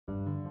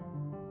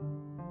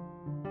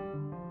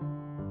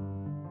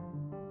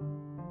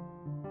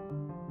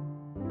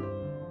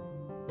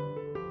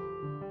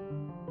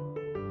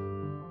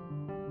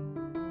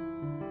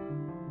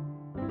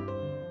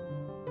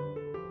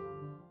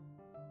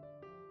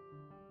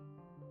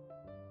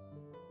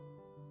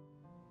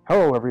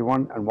Hello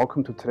everyone and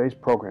welcome to today's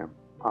program.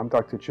 I'm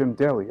Dr. Jim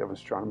Daly of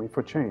Astronomy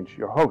for Change,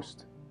 your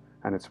host,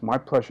 and it's my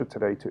pleasure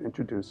today to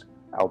introduce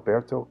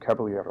Alberto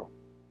Caballero.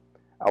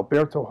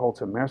 Alberto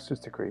holds a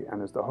master's degree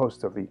and is the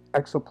host of the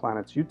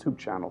Exoplanets YouTube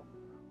channel,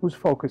 whose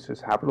focus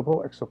is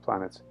habitable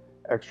exoplanets,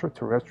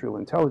 extraterrestrial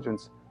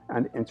intelligence,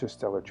 and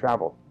interstellar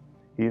travel.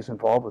 He is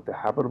involved with the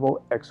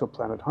Habitable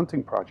Exoplanet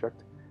Hunting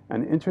Project,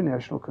 an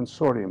international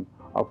consortium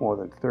of more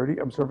than 30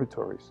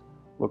 observatories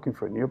looking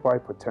for nearby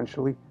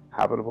potentially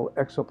habitable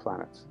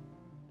exoplanets.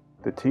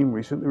 The team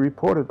recently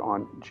reported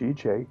on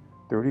GJ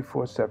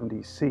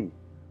 3470c,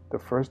 the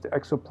first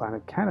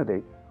exoplanet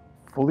candidate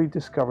fully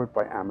discovered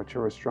by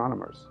amateur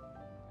astronomers.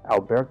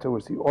 Alberto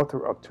is the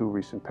author of two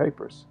recent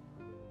papers,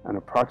 an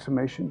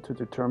approximation to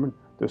determine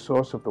the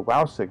source of the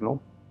WOW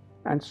signal,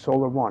 and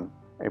Solar One,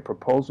 a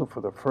proposal for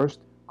the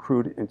first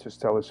crewed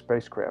interstellar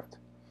spacecraft,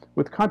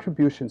 with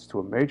contributions to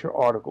a major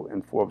article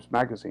in Forbes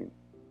Magazine,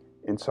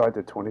 Inside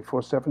the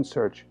 24/7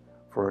 Search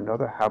for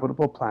Another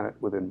Habitable Planet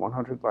Within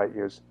 100 Light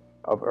Years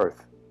of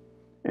Earth.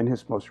 In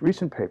his most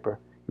recent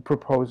paper, he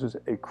proposes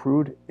a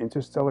crewed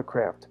interstellar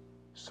craft,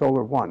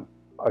 Solar One,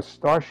 a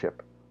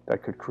starship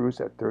that could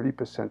cruise at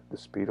 30% the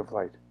speed of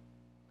light.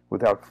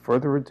 Without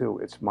further ado,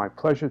 it's my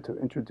pleasure to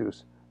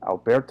introduce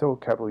Alberto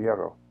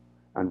Caballero,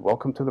 and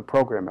welcome to the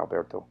program,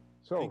 Alberto.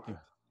 Thank you.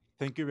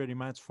 Thank you very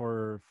much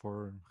for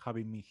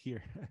having me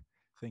here.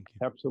 Thank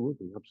you.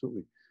 Absolutely.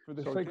 For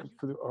the sake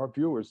of our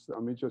viewers,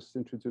 let me just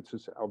introduce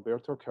this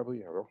Alberto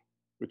Caballero,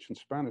 which in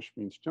Spanish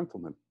means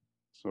gentleman.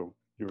 So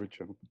you're a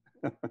gentleman.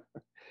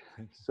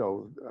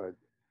 So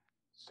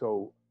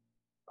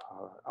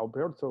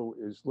Alberto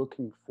is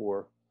looking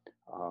for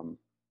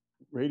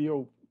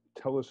radio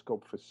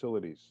telescope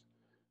facilities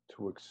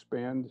to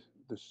expand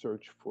the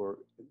search for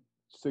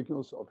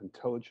signals of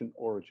intelligent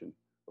origin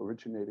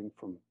originating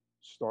from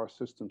star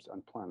systems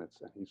and planets,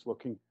 and he's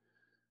looking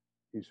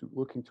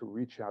to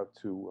reach out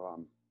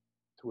to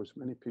as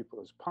many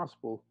people as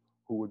possible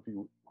who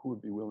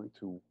would be willing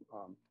to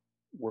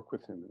work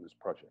with him in this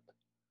project.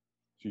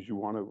 Did you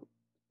want to?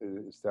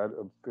 Is that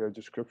a fair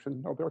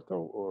description, Alberto?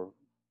 Or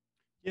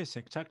yes,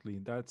 exactly.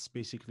 That's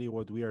basically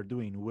what we are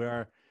doing.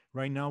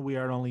 Right now we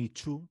are only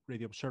two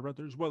radio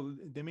observatories. Well,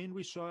 the main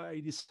reason I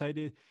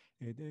decided,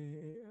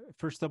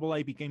 first of all,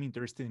 I became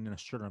interested in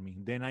astronomy.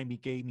 Then I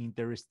became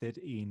interested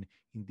in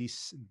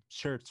this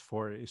search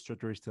for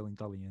extraterrestrial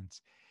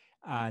intelligence.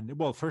 And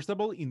well, first of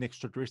all, in the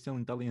extraterrestrial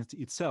intelligence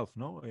itself,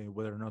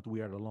 whether or not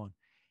we are alone,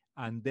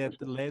 and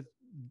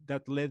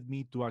that led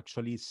me to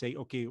actually say,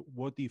 okay,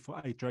 what if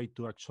I try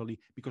to actually,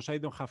 because I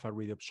don't have a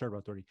radio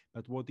observatory,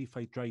 but what if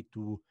I try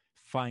to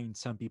find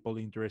some people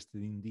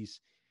interested in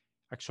this,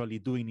 actually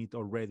doing it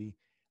already,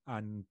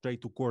 and try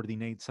to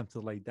coordinate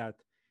something like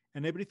that.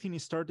 And everything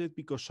started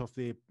because of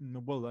I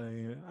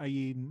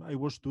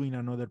was doing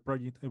another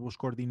project. I was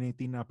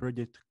coordinating a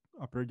project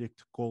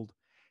called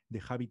the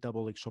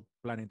Habitable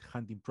Exoplanet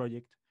Hunting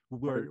Project. We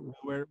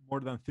were more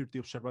than 30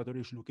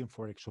 observatories looking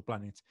for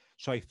exoplanets.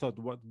 So I thought,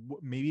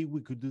 maybe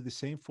we could do the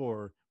same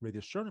for radio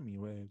astronomy,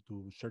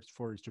 to search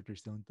for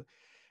extraterrestrial.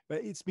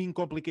 But it's been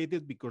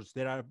complicated because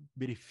there are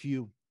very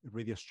few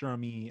radio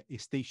astronomy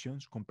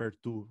stations compared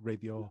to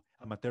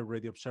amateur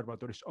radio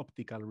observatories,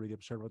 optical radio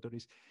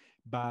observatories.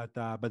 But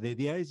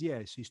the idea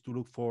is to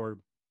look for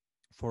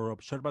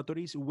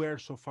observatories. Where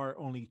so far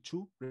only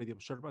two radio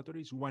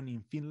observatories, one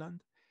in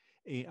Finland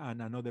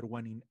and another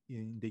one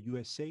in the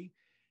USA,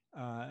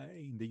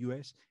 in the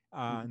US.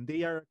 And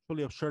they are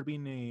actually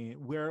observing,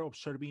 we're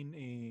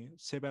observing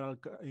several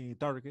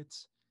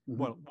targets,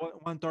 well,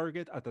 one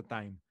target at a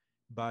time,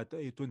 but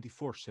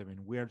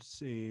 24/7. We are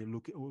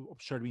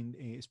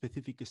observing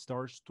specific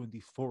stars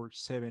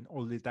 24/7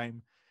 all the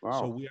time.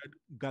 wow. So we are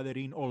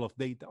gathering all of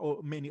data.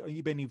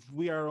 Even if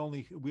we are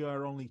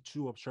only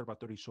two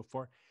observatories so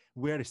far,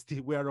 we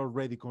are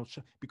already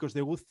because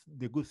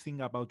the good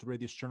thing about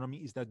radio astronomy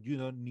is that you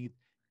don't need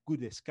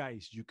good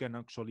skies. You can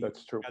actually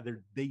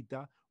gather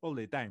data all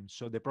the time.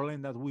 So the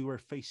problem that we were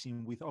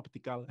facing with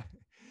optical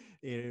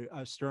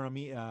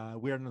astronomy,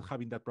 we are not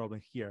having that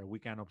problem here. We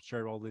can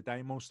observe all the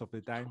time, most of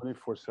the time,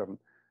 24/7.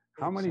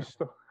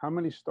 How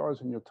many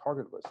stars in your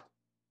target list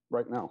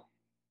right now?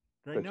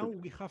 Right now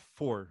we have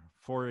four.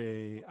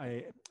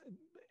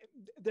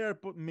 There are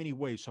many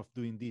ways of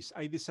doing this.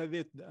 I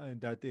decided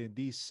that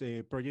this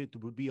project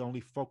would be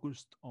only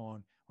focused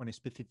on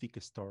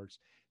specific stars.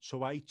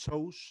 So I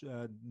chose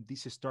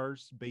these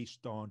stars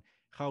based on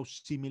how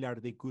similar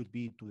they could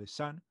be to the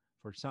sun,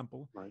 for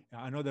example. Right.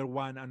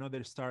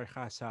 Another star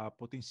has a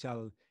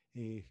potential,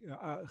 it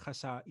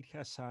has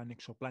an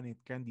exoplanet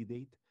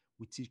candidate,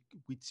 which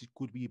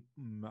could be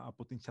a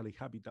potentially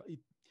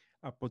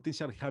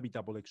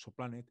habitable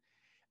exoplanet.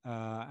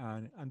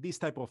 And this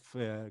type of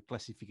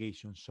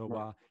classification.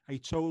 So I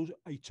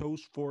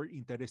chose four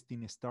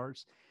interesting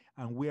stars,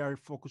 and we are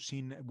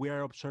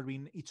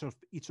observing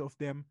each of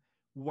them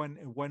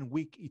one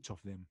week each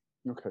of them.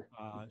 Okay.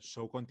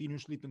 So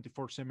continuously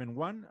 24/7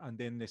 one, and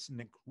then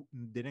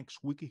the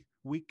next week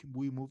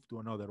we move to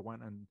another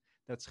one, and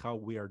that's how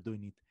we are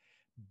doing it.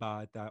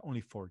 But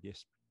only four,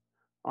 yes.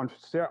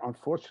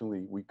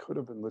 Unfortunately, we could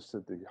have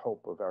enlisted the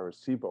help of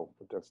Arecibo,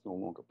 but that's no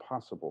longer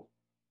possible.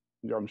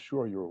 Yeah, I'm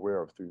sure you're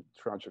aware of the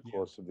tragic Yeah,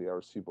 loss of the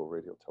Arecibo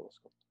radio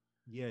telescope.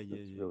 yeah, yeah,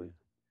 It's yeah, really yeah.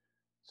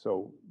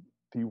 so.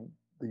 The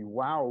the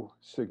WOW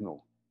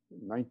signal,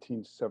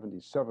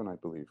 1977, I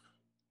believe,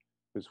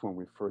 is when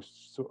we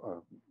first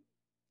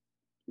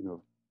you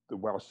know, the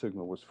WOW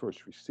signal was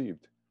first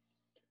received.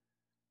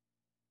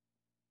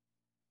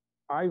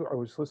 I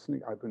was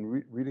listening. I've been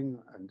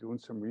reading and doing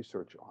some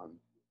research on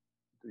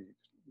the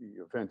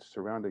the events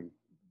surrounding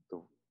the,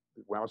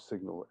 the WOW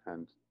signal,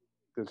 and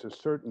there's a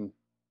certain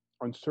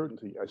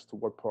uncertainty as to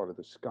what part of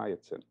the sky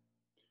it's in.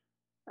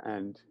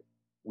 And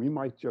we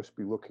might just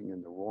be looking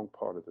in the wrong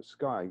part of the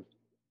sky.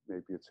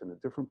 Maybe it's in a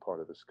different part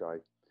of the sky.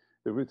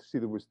 There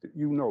was,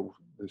 you know,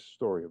 this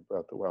story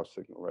about the WOW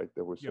signal, right?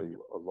 There was Yep.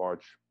 a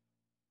large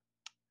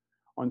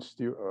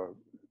unsteer, uh,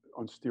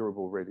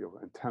 unsteerable radio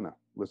antenna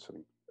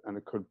listening, and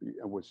it could be.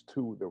 It was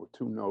two. There were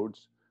two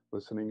nodes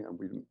listening, and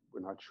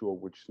we're not sure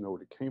which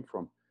node it came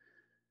from.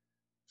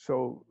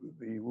 So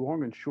the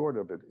long and short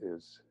of it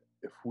is,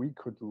 if we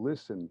could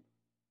listen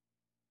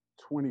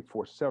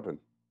 24/7,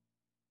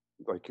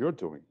 like you're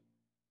doing,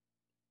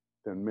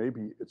 then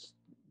maybe it's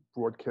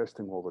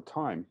broadcasting all the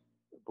time,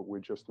 but we're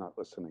just not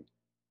listening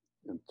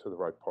into the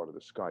right part of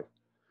the sky.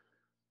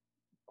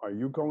 Are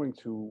you going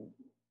to?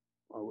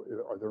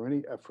 Are there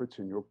any efforts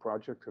in your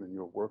project and in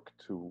your work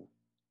to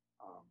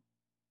um,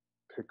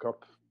 pick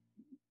up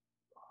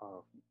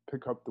uh,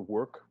 pick up the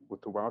work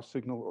with the WOW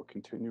signal, or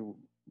continue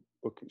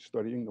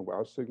studying the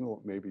WOW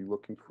signal, maybe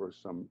looking for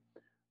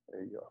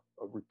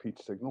a repeat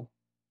signal?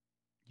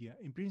 Yeah,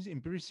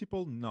 in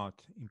principle,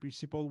 not. In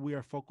principle, we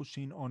are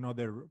focusing on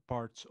other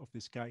parts of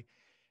the sky,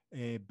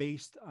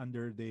 based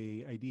under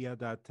the idea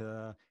that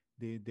the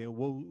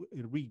WOW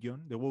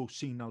region, the WOW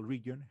signal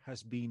region,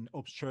 has been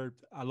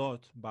observed a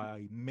lot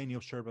by many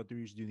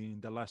observatories during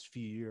the last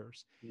few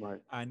years.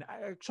 Right. And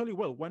actually,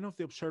 well, one of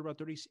the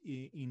observatories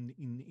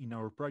in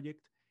our project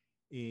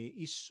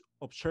is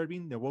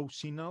observing the WOW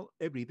signal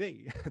every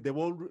day, the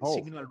WOW Oh,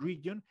 signal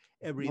region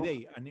every no.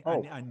 day.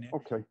 Oh,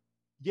 okay.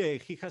 Yeah,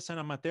 he has an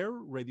amateur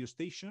radio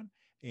station,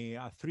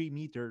 a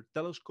 3-meter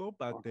telescope,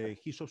 but Okay.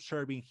 he's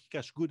observing, he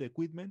has good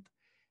equipment,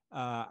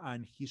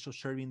 and he's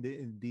observing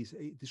this,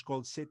 it is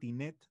called SETI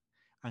net,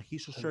 and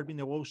he's And, observing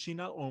the WOW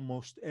signal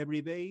almost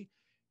every day,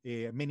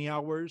 many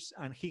hours,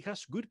 and he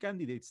has good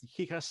candidates.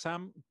 He has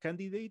some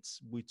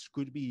candidates which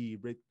could be,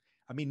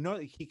 I mean,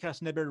 not, he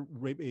has never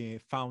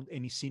found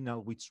any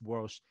signal which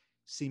was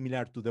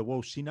similar to the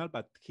WOW signal,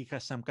 but he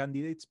has some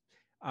candidates,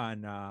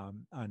 and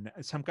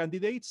some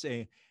candidates.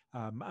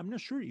 I'm not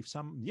sure if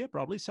some, yeah,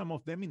 probably some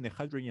of them in the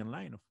hydrogen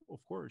line,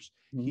 of course.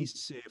 mhm.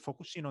 He's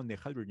focusing on the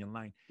hydrogen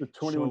line. The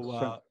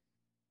So,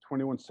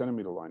 21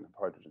 centimeter line of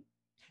hydrogen.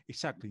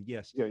 exactly,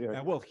 yes. Yeah,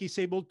 yeah. Well, he's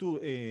able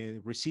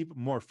to receive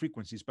more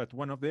frequencies, but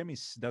one of them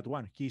is that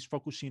one. He's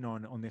focusing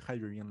on the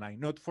hydrogen line,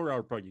 not for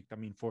our project. I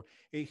mean, for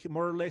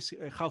more or less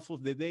half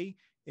of the day,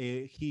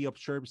 he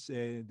observes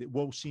the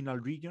WOW signal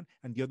region,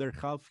 and the other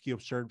half he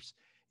observes.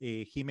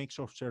 He makes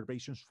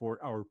observations for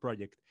our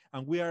project,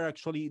 and we are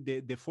actually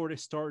the 4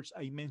 stars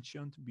I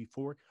mentioned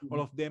before. All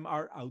Mhm. of them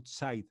are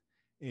outside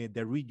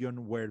the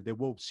region where the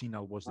WOW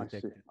signal was I see.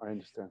 detected, I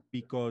understand.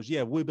 because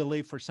yeah, we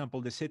believe, for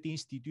example, the SETI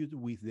Institute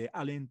with the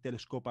Allen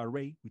Telescope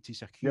Array, which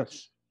is a Yes.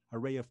 huge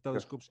array of Yes.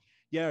 telescopes,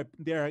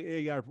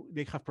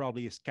 they have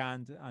probably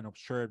scanned and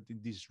observed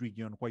in this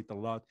region quite a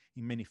lot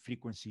in many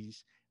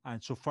frequencies,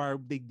 and so far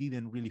they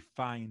didn't really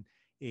find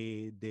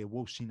the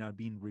WOW signal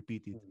being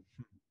repeated.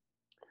 Mhm.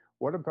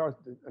 What about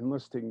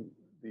enlisting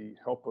the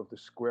help of the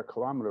Square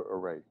Kilometer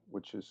Array,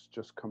 which is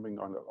just coming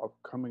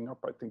up?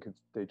 I think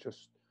they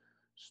just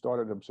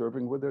started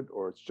observing with it,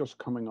 or it's just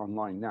coming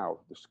online now.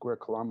 The Square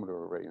Kilometer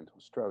Array in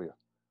Australia.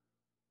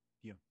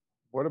 Yeah,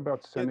 What about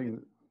yeah,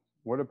 sending?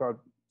 What about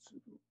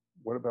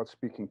what about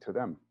speaking to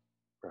them,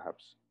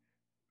 perhaps?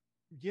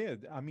 yeah.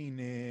 I mean,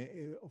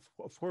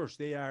 of course,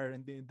 they are,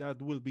 and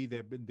that will be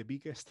the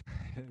biggest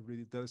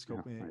radio Yeah.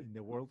 telescope Right. in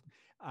the world,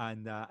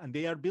 and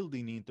they are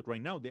building it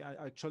right now. They are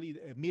actually,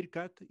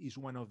 Meerkat is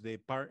one of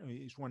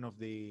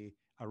the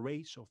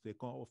arrays of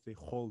the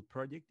whole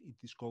project. It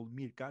is called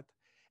Meerkat.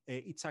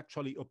 It's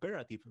actually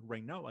operative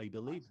right now. I I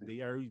believe see.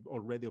 they are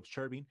already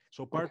observing.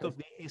 So part Okay. of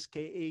the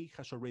SKA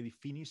has already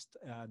finished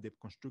the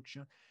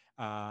construction,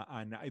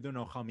 and I don't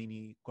know how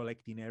many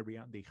collecting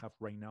area they have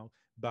right now,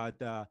 but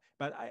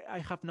I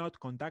have not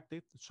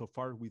contacted so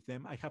far with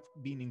them. I have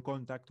been in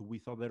contact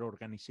with other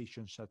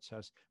organizations such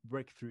as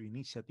Breakthrough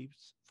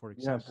Initiatives, for Yes,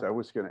 example. I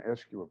was going to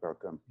ask you about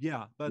them.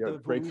 Yeah, but Yeah,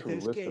 with breakthrough.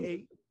 Listen.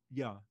 SKA,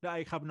 yeah,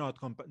 I have not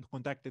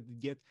contacted it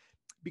yet,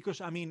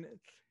 because I mean,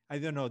 I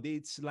don't know.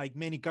 It's like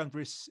many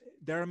countries.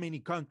 There are many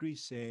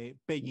countries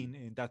paying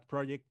in that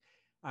project.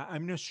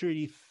 I'm not sure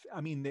if, I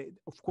mean,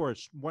 of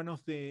course, one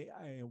of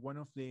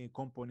the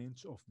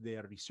components of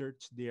their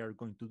research they are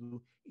going to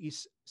do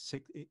is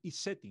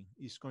SETI,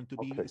 is going to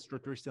be Okay.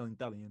 extraterrestrial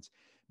intelligence,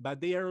 but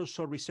they are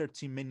also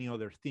researching many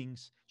other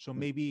things. So Mm.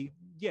 maybe,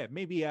 yeah,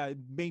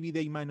 maybe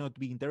they might not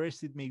be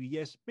interested. Maybe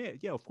yes,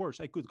 yeah, of course,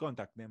 I could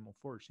contact them, of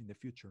course, in the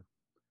future.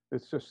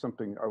 It's just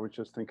something I was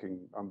just thinking.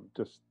 I'm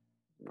just,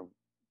 you know,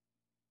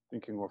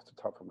 thinking off the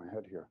top of my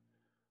head here.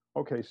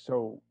 Okay,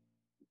 so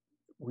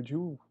would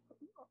you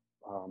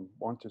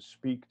want to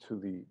speak to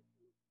the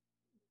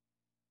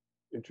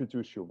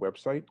introduce your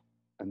website,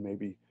 and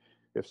maybe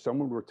if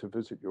someone were to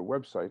visit your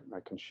website, and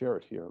I can share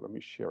it here. Let me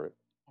share it.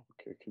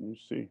 Okay, can you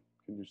see?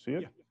 Can you see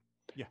it? Yeah,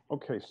 yeah.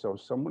 Okay, so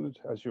someone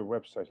has your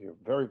website here.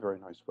 Very, very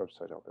nice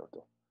website,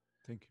 Alberto.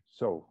 Thank you.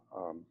 So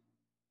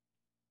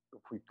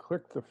if we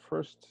click the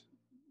first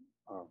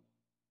uh,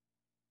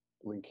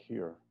 link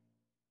here,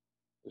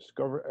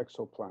 discover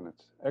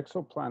exoplanets.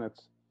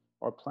 Exoplanets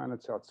are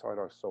planets outside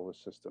our solar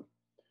system,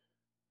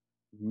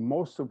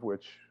 most of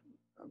which,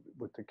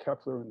 with the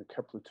Kepler and the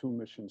Kepler 2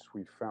 missions,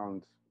 we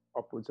found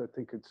upwards, I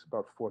think it's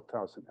about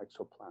 4,000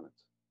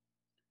 exoplanets.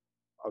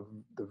 Of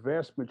the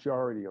vast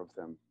majority of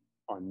them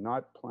are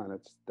not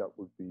planets that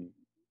would be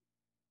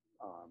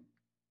um,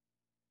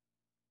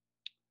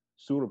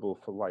 suitable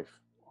for life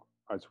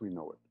as we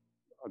know it.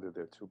 Either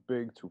they're too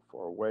big, too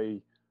far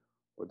away,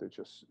 or they're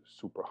just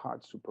super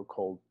hot, super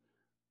cold.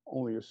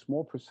 Only a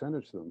small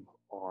percentage of them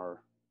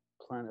are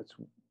planets,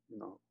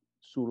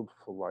 suitable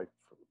for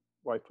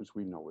life as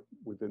we know it,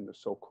 within the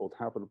so-called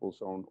habitable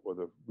zone, or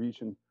the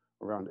region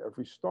around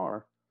every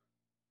star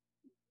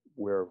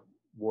where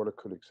water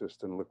could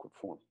exist in liquid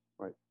form,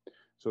 right?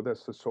 So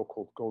that's the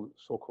so-called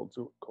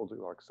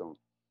Goldilocks zone.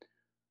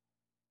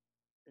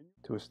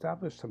 To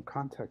establish some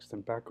context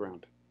and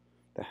background,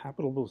 the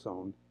habitable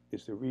zone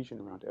is the region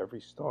around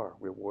every star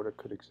where water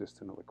could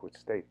exist in a liquid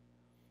state.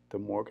 The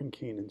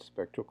Morgan-Keenan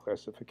spectral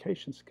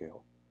classification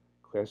scale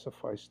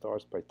classifies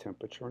stars by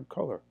temperature and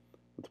color,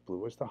 with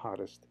blue as the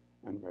hottest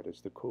and red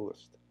as the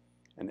coolest.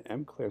 An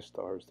M-class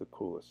star is the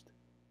coolest.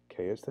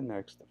 K is the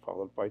next,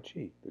 followed by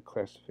G, the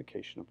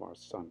classification of our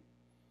Sun.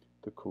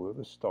 The cooler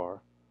the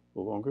star,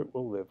 the longer it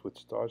will live, with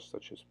stars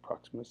such as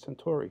Proxima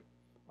Centauri,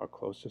 our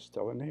closest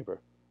stellar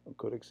neighbor, a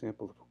good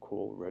example of a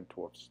cool red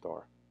dwarf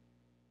star.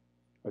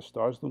 A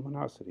star's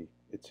luminosity,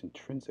 its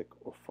intrinsic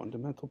or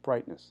fundamental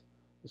brightness,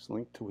 is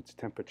linked to its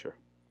temperature.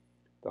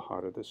 The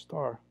hotter the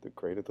star, the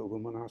greater the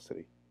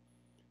luminosity.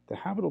 The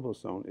habitable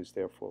zone is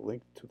therefore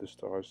linked to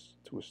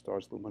a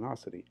star's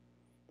luminosity.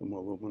 The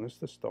more luminous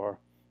the star,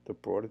 the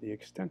broader the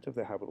extent of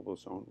the habitable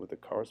zone, with a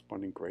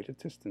corresponding greater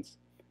distance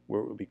where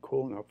it would be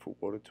cool enough for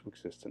water to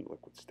exist in a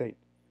liquid state.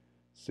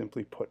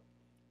 Simply put,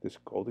 this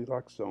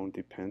Goldilocks zone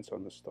depends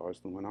on the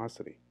star's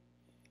luminosity.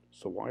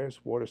 So why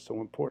is water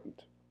so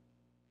important?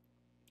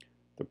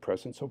 The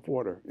presence of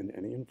water in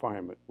any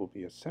environment will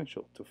be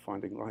essential to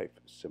finding life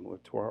similar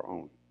to our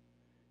own.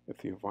 If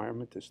the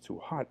environment is too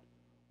hot,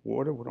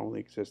 water would only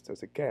exist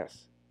as a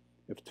gas.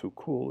 If too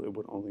cool, it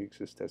would only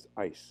exist as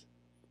ice.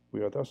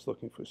 We are thus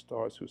looking for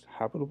stars whose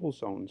habitable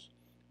zones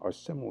are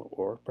similar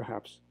or,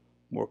 perhaps,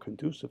 more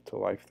conducive to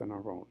life than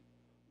our own.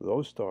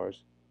 Those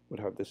stars would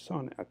have the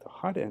Sun at the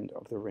hot end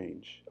of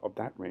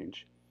that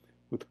range,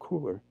 with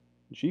cooler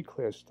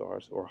G-class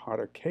stars or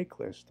hotter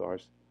K-class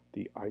stars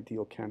the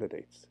ideal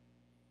candidates.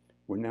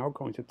 We're now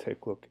going to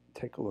take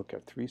a look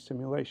at 3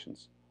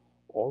 simulations,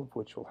 all of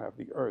which will have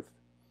the Earth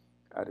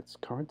at its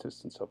current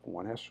distance of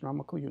 1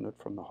 astronomical unit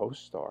from the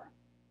host star.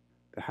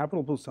 The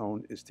habitable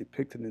zone is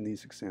depicted in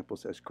these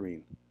examples as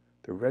green.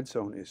 The red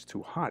zone is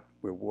too hot,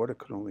 where water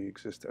could only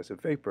exist as a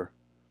vapor,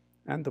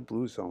 and the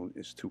blue zone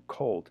is too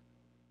cold,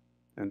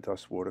 and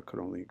thus water could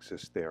only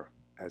exist there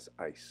as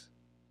ice.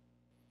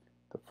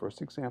 The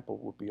first example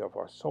will be of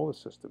our solar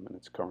system in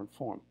its current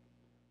form.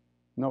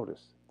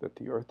 Notice that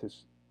the Earth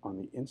is on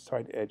the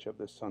inside edge of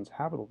the Sun's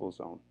habitable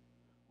zone,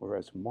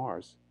 whereas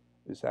Mars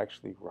is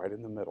actually right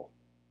in the middle.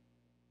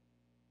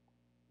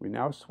 We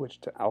now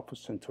switch to Alpha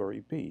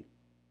Centauri b,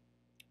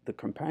 the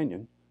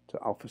companion to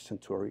Alpha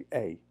Centauri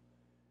a,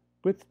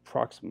 with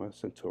Proxima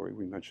Centauri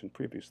we mentioned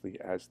previously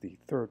as the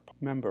third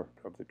member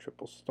of the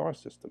triple star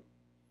system.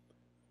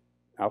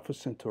 Alpha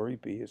Centauri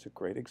b is a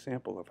great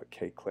example of a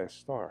K-class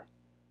star.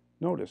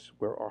 Notice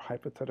where our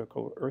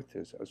hypothetical Earth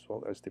is, as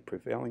well as the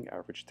prevailing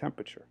average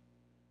temperature.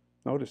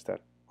 Notice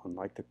that,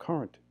 unlike the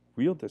current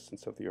real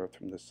distance of the Earth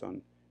from the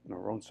Sun in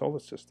our own solar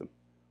system,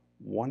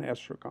 one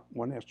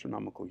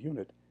astronomical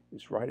unit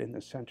is right in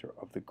the center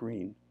of the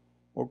green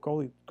or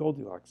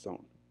Goldilocks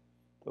zone,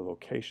 the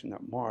location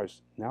that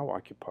Mars now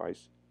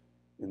occupies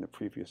in the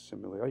previous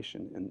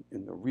simulation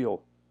in the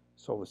real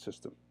solar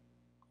system.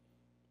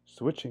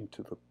 Switching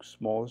to the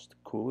smallest,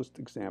 coolest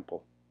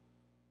example,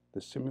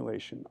 the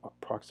simulation of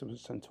Proxima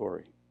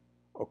Centauri,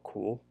 a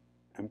cool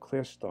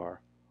M-class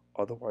star,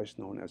 otherwise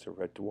known as a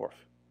red dwarf.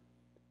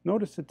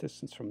 Notice the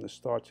distance from the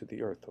star to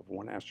the Earth of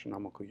 1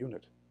 astronomical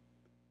unit.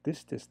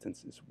 This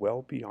distance is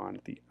well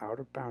beyond the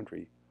outer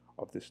boundary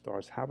of the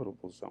star's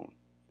habitable zone.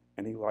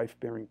 Any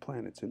life-bearing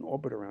planets in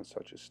orbit around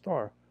such a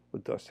star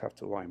would thus have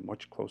to lie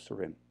much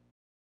closer in.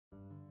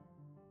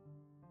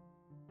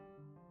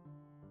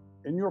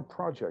 In your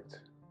project,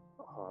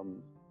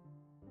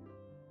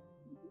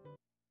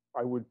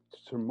 I would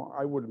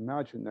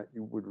imagine that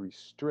you would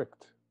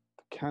restrict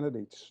the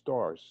candidate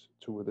stars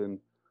to within,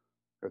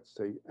 let's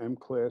say,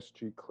 M-class,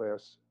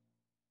 G-class,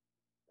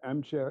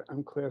 M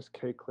class,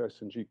 K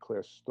class, and G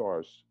class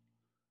stars.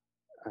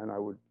 And I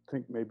would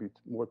think maybe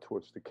more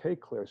towards the K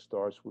class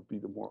stars would be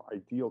the more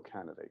ideal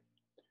candidate.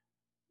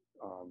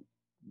 Um,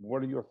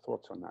 what are your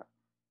thoughts on that?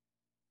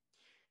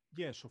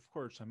 Yes, of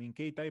course. I mean,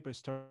 K-type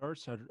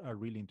stars are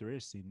really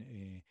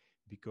interesting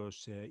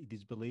because it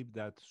is believed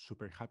that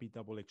super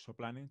habitable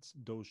exoplanets,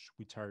 those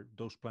which are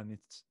those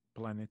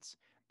planets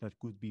that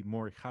could be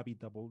more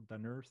habitable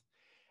than Earth,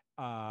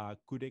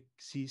 could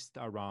exist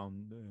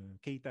around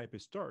K-type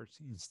stars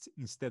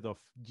instead of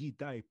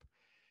G-type.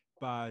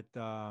 But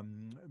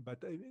I'm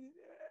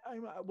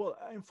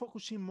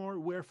focusing more.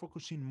 We're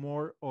focusing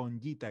more on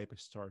G-type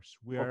stars.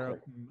 We are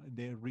Okay,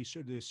 the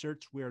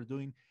research we are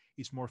doing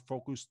is more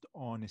focused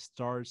on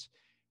stars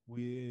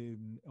with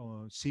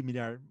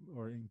similar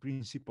or in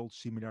principle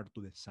similar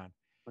to the sun.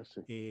 I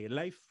see.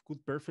 Life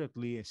could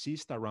perfectly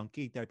exist around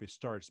K-type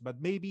stars, but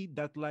maybe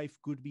that life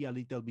could be a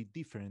little bit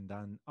different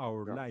than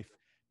our Yeah. life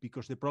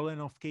because the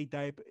problem of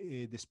K-type,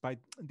 despite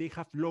they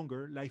have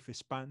longer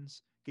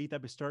lifespans,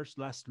 K-type stars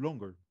last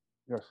longer,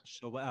 Yes.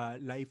 so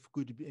life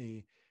could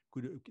be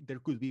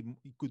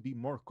it could be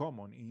more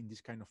common in this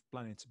kind of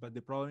planets, but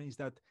the problem is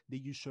that they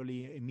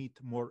usually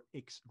emit more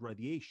X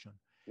radiation.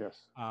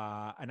 Yes.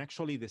 And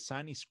actually, the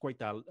sun is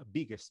quite a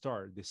big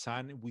star. The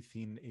sun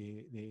within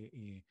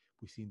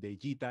the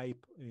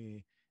G-type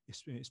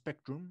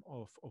spectrum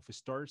of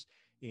stars,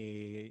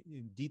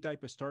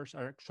 G-type stars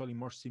are actually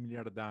more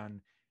similar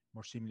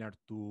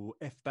to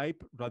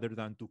F-type rather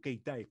than to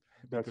K-type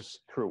That's because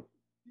true.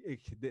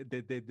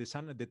 the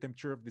sun, the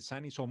temperature of the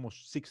sun is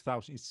almost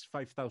 6,000, it's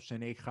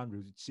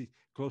 5,800. It's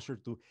closer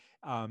to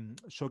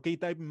so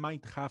K-type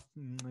might have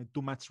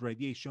too much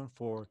radiation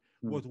for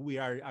Hmm. what we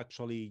are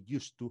actually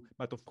used to,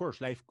 but of course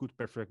life could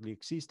perfectly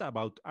exist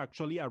about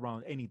actually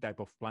around any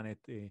type of planet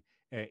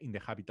in the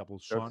habitable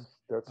zone.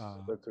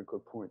 That's a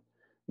good point.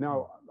 Mm,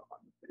 Now,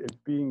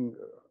 it being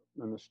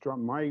an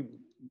astronomer,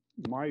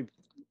 my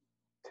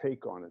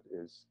take on it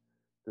is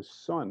the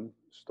sun,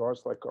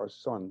 stars like our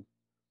sun,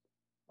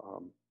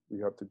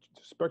 you have the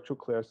spectral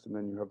class and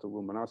then you have the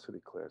luminosity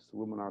class. The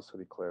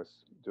luminosity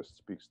class just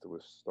speaks to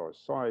a star's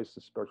size,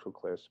 the spectral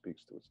class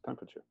speaks to its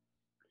temperature.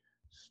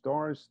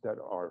 Stars that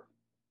are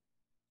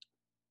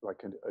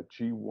like a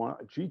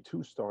G1, a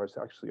G2 star is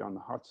actually on the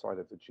hot side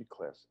of the G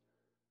class.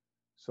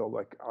 So,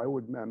 like, I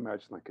would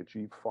imagine like a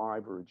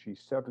G5 or a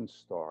G7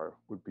 star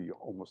would be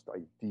almost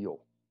ideal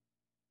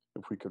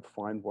if we could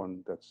find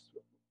one that's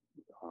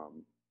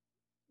um,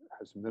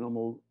 has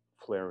minimal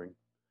flaring,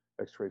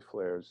 X-ray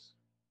flares,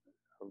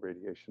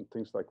 radiation,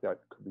 things like that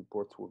could be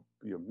brought to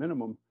be a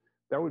minimum.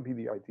 That would be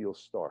the ideal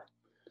star.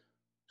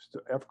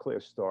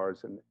 F-class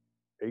stars and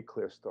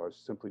A-class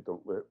stars simply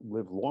don't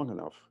live long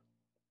enough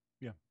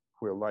yeah.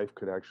 where life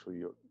could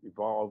actually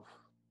evolve,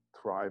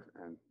 thrive,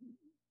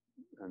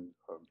 and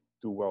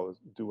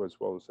do as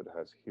well as it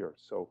has here.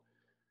 So,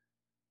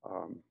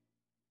 um,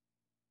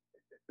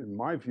 in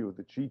my view,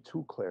 the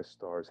G2 class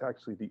star is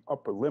actually the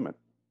upper limit,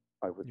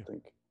 I would Yeah.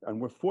 think.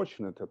 And we're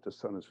fortunate that the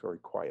sun is very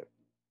quiet.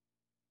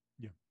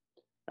 Yeah.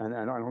 And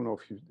I don't know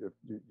if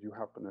you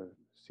happen to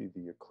see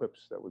the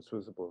eclipse that was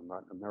visible in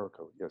Latin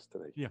America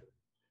yesterday. Yeah.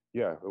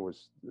 Yeah, it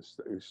was.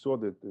 You saw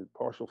the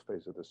partial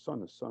phase of the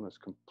sun. The sun is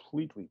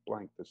completely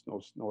blank. There's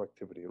no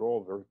activity at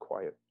all. Very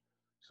quiet.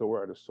 So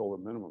we're at a solar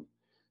minimum.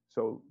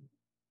 So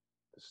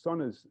the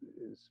sun is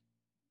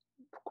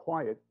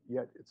quiet,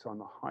 yet it's on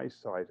the high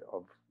side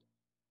of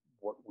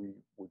what we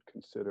would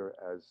consider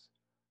as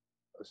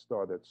a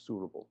star that's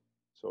suitable.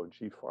 So a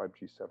G5,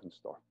 G7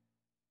 star.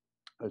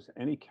 As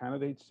any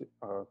candidates,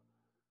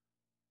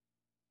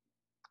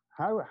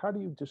 how do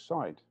you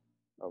decide,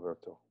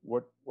 Alberto,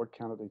 what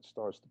candidate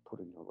stars to put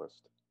in your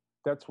list?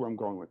 That's where I'm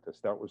going with this.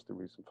 That was the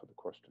reason for the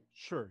question.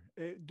 Sure.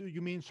 Do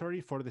you mean,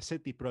 sorry, for the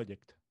SETI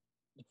project?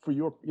 For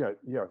your,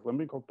 yeah. Let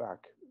me go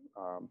back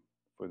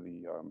for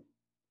the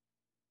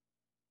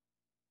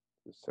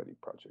SETI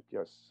project.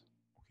 Yes,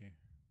 Okay.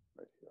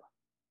 right here.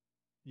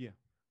 Yeah,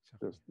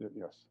 exactly.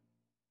 Yes.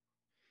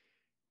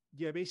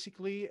 Yeah,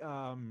 basically,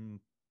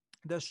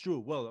 that's true.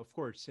 Well, of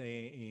course,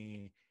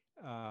 the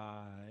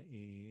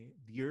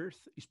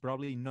Earth is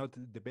probably not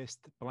the best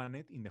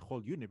planet in the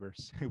whole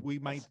universe. We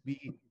might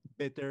be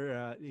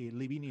better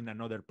living in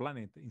another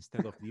planet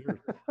instead of the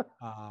Earth.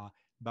 Uh,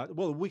 but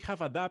well, we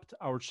have adapted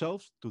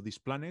ourselves to this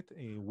planet.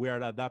 We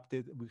are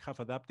adapted. We have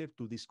adapted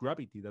to this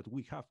gravity that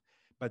we have.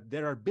 But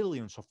there are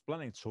billions of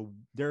planets, so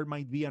there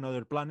might be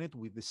another planet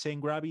with the same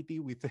gravity,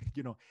 with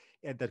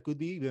and that could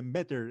be even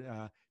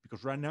better.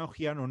 Because right now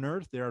here on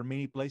Earth there are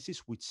many places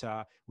which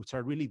are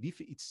really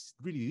it's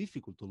really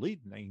difficult to live.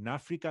 Like in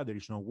Africa, there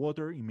is no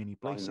water in many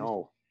I places.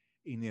 know.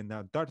 In the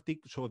Antarctic,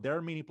 so there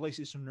are many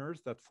places on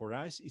Earth that for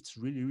us it's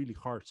really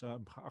hard, a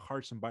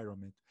harsh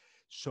environment.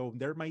 So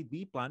there might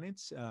be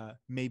planets,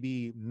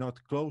 maybe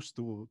not close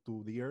to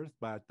the Earth,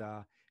 but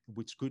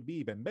which could be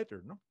even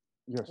better, no?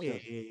 Yes,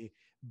 yes.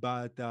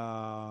 But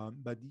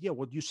yeah,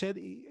 what you said,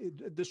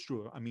 that's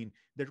true. I mean,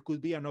 there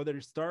could be another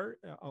star,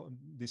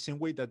 the same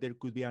way that there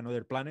could be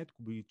another planet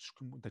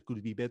that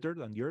could be better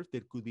than the Earth.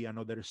 There could be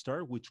another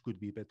star which could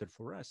be better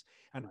for us.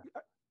 And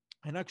Right.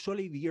 And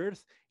actually, the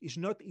Earth is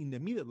not in the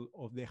middle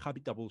of the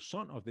habitable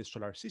zone of the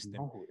solar system.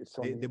 No, it's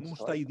on the The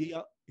most inside.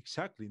 ideal,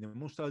 exactly, the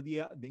most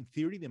ideal, in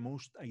theory, the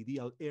most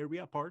ideal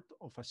area part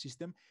of a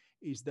system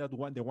is that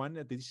one, the one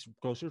that is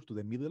closer to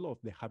the middle of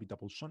the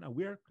habitable zone, and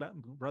we are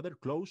rather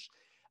close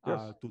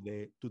Yes, to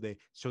the.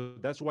 So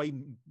that's why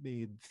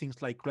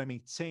things like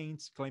climate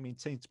change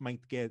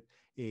might get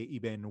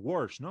even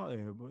worse, no,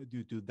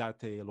 due to that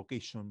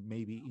location,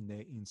 maybe in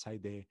the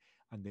inside the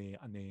and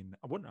then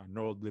well, and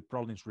all the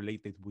problems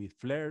related with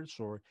flares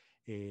or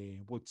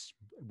what's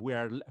we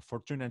are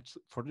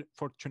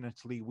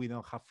fortunately we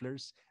don't have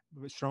flares,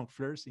 strong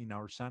flares in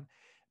our sun,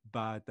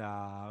 but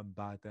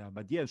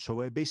yeah.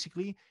 So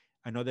basically,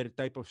 another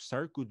type of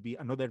star could be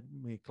another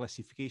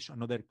classification,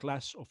 another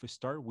class of a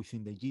star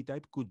within the G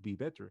type could be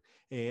better.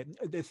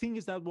 The thing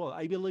is that, well,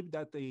 I believe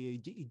that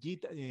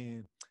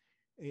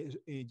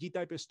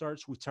G-type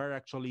stars, which are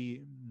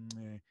actually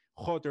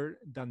hotter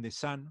than the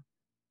sun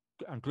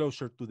and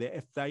closer to the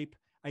F-type,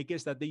 I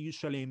guess that they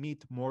usually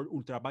emit more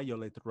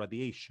ultraviolet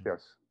radiation.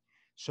 yes,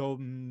 So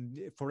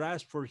for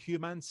us, for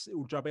humans,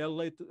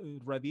 ultraviolet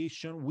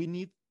radiation, we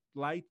need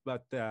light,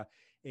 but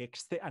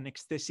an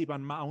excessive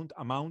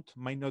amount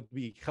might not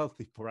be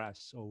healthy for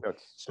us. So,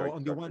 that's so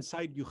on the one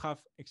exactly. side, you have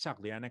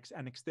exactly an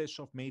excess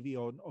of maybe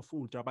of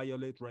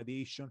ultraviolet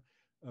radiation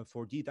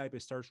for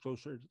G-type stars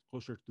closer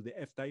to the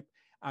F-type,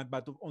 and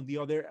but on the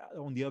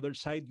other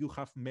side, you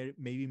have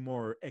maybe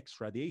more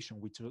X radiation,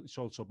 which is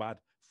also bad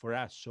for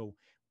us. So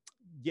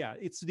yeah,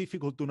 it's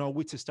difficult to know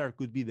which star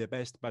could be the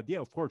best, but yeah,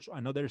 of course,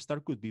 another star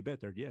could be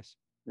better. Yes.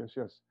 Yes,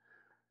 yes.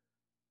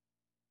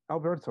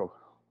 Alberto,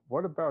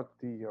 what about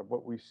the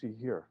what we see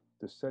here,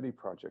 the SETI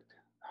project?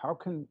 How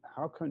can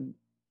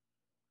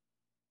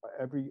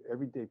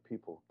everyday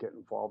people get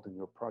involved in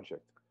your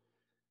project?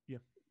 Yeah.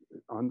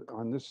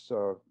 On this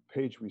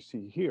page we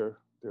see here,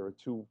 there are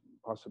two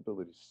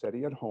possibilities: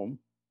 SETI at home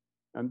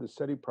and the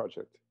SETI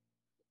project.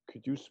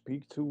 Could you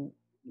speak to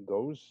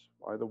those,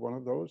 either one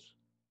of those,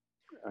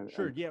 and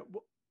Sure. Yeah.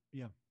 Well,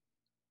 yeah.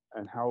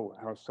 and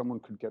how someone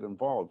could get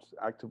involved,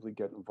 actively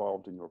get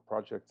involved in your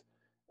project,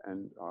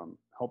 and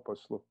help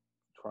us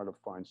try to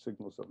find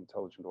signals of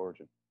intelligent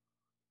origin?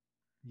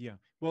 Yeah.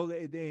 Well,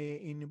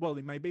 in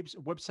my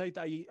website,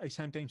 I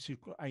sometimes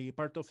I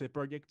part of the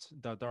projects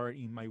that are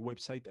in my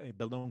website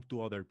belong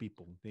to other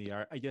people. They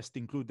are I just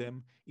include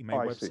them in my Oh,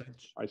 I see.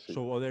 website I see.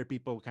 so other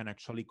people can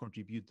actually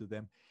contribute to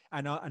them.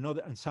 And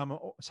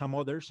some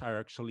others are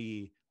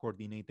actually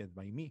coordinated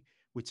by me.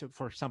 Which,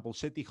 for example,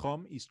 SETI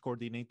Home is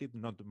coordinated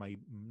not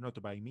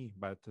by me,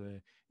 but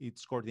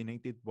it's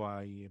coordinated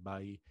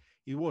by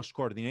it was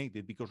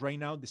coordinated because right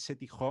now the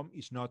SETI Home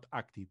is not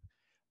active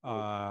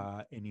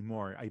Oh,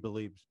 anymore, I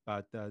believe,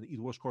 but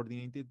it was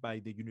coordinated by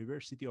the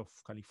University of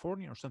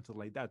California or something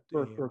like that,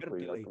 Berkeley, I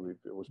Berkeley. believe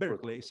it was Berkeley,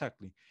 Berkeley.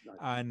 exactly.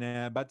 Right.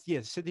 And but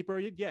yes, SETI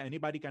project, yeah,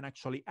 anybody can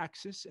actually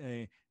access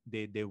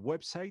the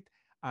website,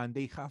 and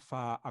they have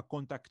a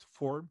contact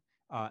form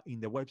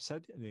in the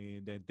website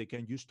that they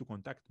can use to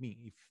contact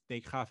me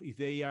if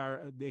they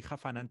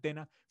have an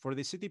antenna for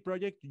the SETI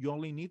project. You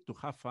only need to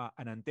have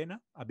an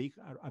antenna,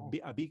 Oh,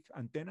 a big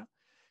antenna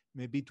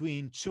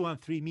between 2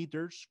 and 3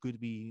 meters could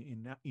be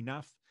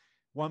enough.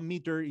 1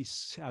 meter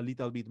is a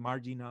little bit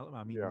marginal.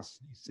 I mean, yeah,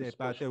 but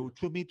especially.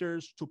 2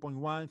 meters,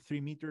 2.1,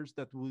 3 meters,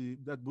 that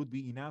would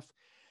be enough.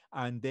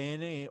 And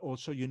then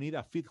also you need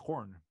a feed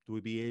horn to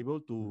be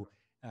able to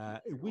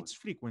which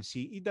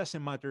frequency, it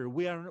doesn't matter.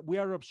 We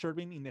are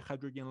observing in the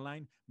hydrogen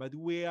line, but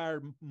we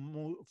are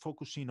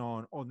focusing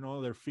on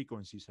other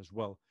frequencies as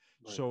well.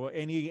 Right, So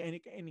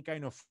any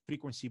kind of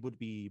frequency would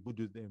be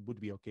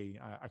okay,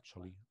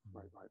 actually.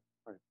 right, right,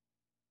 right.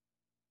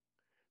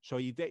 So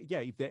if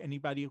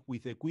anybody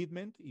with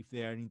equipment, if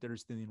they are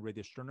interested in radio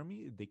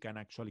astronomy, they can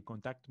actually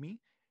contact me.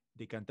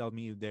 They can tell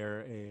me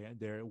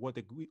their what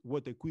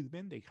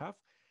equipment they have,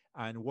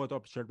 and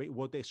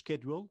what they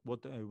schedule,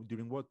 what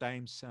during what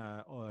times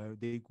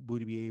they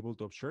would be able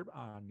to observe,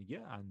 and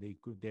yeah, and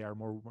they are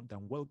more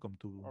than welcome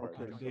to.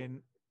 Okay, And so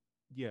then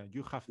yeah,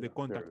 you have the yeah, there it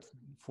contact is.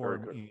 Very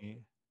form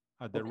good.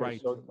 at the Okay,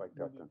 right. so like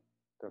that then.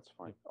 That's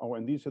fine. Yeah. Oh,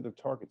 and these are the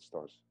target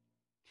stars.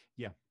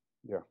 Yeah.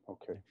 Yeah,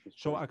 okay. Yeah. It's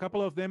So pretty a simple.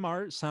 couple of them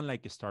are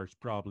sun-like stars,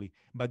 probably,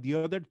 but the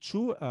other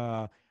two,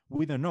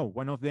 we don't know.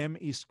 One of them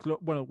is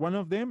one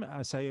of them,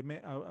 as I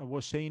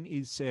was saying,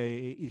 is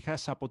it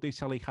has a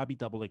potentially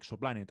habitable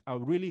exoplanet.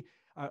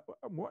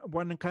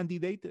 One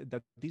candidate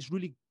that is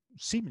really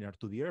similar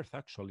to the Earth.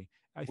 Actually,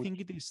 I think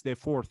Which, it is the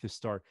fourth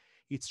star.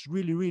 It's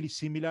really, really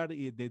similar.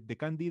 The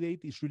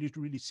candidate is really,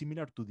 really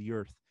similar to the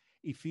Earth.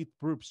 If it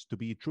proves to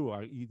be true,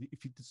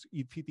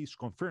 if it is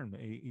confirmed,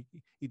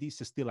 it is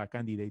still a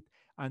candidate.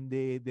 And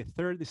the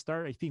third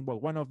star, I think,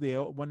 well, one of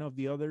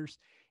the others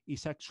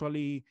is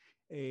actually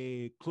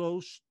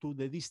close to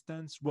the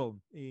distance. Well,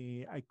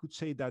 I could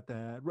say that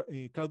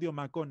Claudio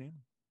Marcone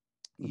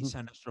mhm. is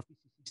an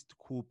astrophysicist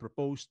who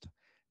proposed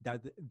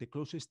that the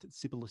closest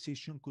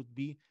civilization could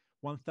be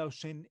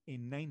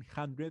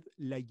 1,900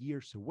 light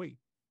years away.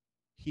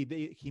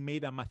 he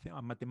made a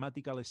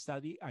mathematical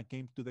study and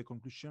came to the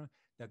conclusion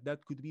that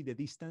that could be the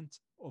distance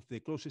of the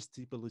closest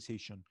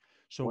civilization.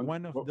 So One,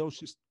 one of what,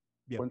 those is,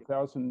 yeah,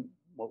 1,000,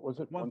 what was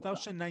it?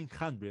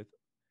 1,900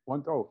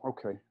 Oh,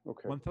 okay,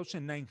 okay.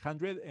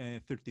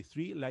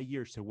 1,933 light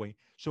years away.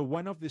 So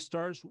one of the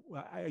stars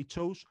I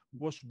chose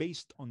was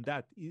based on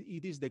that.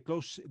 It is the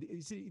close.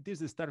 It is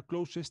the star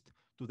closest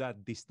to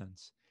that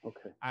distance.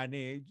 Okay. And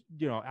I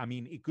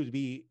mean, it could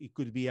be a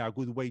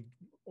good way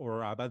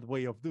or a bad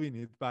way of doing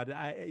it, but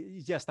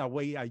it's just a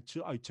way I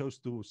chose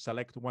to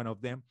select one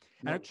of them.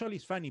 And Yep. actually,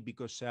 it's funny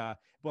because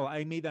well,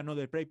 I made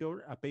another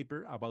a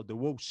paper about the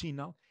WOW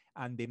signal,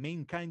 and the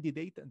main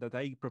candidate that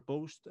I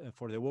proposed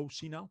for the WOW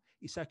signal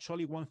is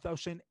actually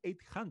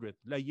 1,800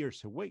 light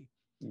years away.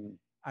 Mm.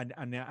 And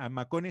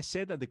McConnell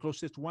said that the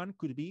closest one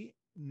could be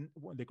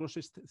the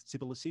closest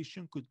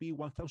civilization could be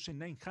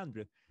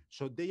 1,900.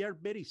 So they are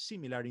very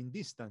similar in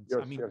distance.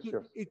 Yes, I mean, yes,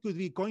 yes. it could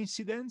be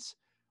coincidence,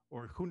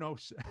 or who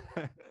knows.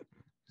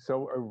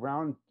 So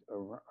around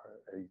a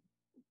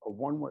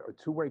one-way, a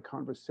two-way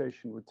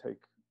conversation would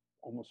take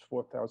almost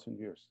 4,000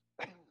 years.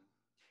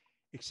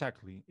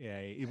 Exactly. Yeah,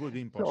 it would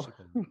be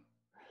impossible.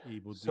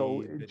 It would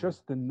So be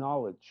just the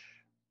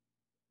knowledge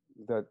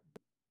that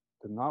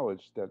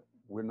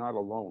we're not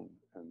alone,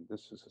 and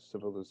this is a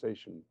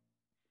civilization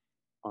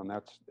on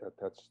that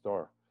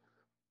star,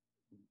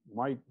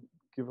 might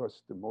give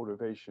us the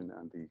motivation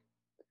and the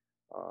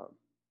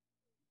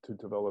to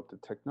develop the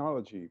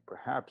technology,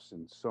 perhaps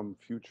in some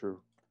future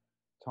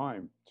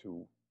time,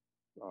 to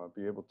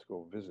be able to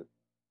go visit.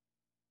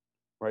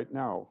 Right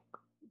now,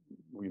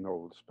 we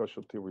know the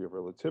special theory of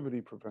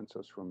relativity prevents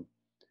us from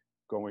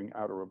going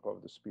at or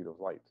above the speed of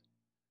light.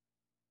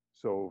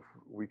 So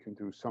we can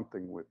do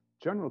something with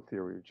general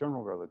theory,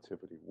 general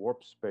relativity,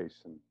 warp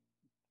space, and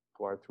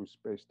fly through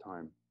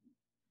space-time,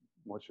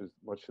 much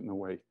in the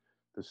way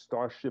the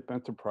Starship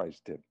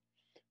Enterprise did.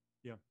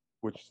 Yeah.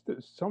 Which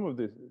some of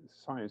the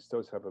science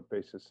does have a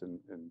basis in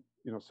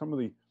some of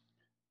the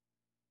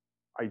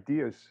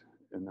ideas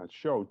in that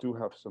show do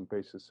have some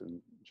basis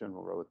in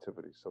general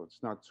relativity, so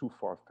it's not too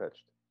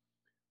far-fetched.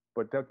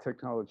 But that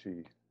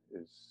technology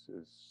is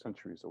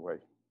centuries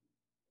away.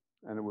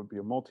 And it would be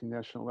a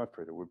multinational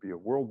effort. It would be a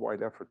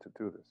worldwide effort to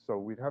do this. So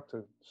we'd have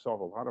to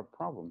solve a lot of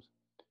problems.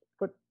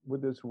 But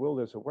with this will,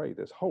 there's a way,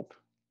 there's hope.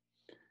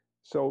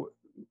 So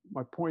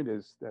my point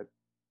is that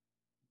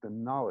the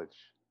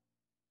knowledge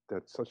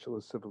that such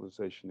a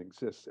civilization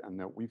exists and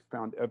that we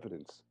found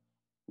evidence,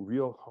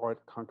 real hard,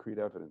 concrete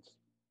evidence,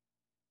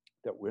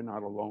 that we're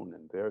not alone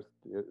and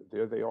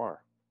there they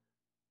are.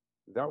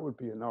 That would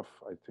be enough,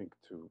 I think,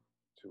 to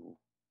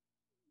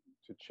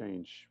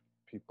change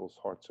people's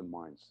hearts and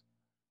minds.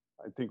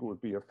 I think it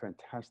would be a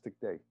fantastic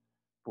day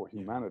for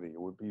humanity. Yeah.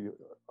 It would be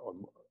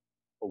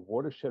a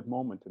watershed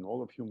moment in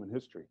all of human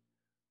history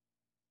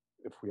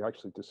if we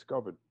actually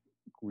discovered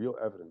real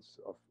evidence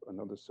of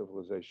another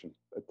civilization,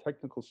 a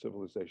technical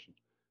civilization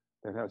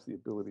that has the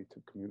ability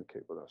to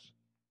communicate with us.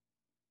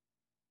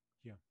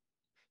 Yeah.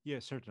 Yeah,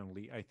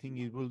 certainly. I think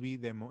it will be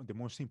the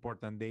most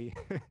important day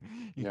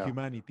in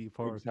humanity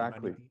for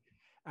humanity,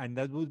 and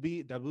that would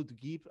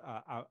give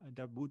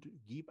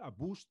a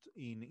boost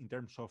in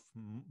terms of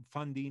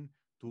funding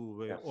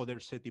to other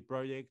SETI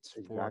projects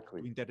for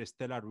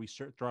interstellar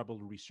research, travel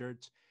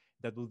research.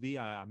 That would be,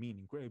 I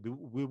mean,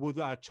 we would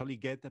actually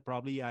get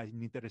probably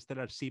an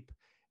interstellar ship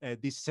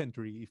this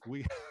century if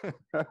we,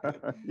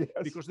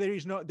 because there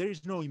is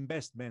no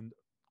investment.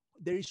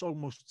 There is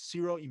almost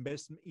zero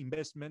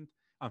investment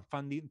and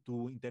funding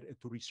to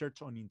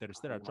research on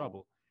interstellar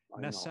travel.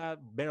 NASA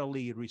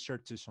barely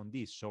researches on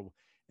this, so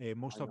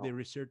most of the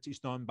research is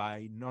done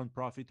by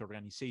non-profit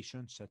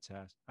organizations such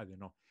as, I don't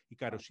know,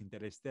 Icarus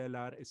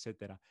Interstellar,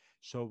 etc.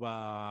 So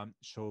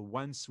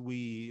once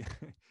we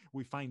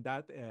we find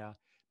that,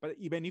 but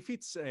even if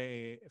it's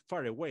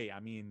far away, I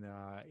mean,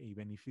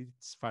 even if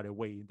it's far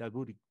away, that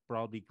would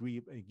probably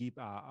give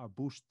a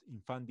boost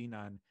in funding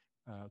and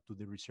to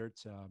the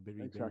research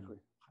very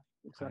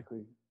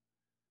Exactly.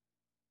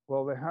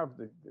 Well, they have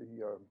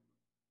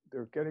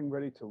they're getting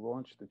ready to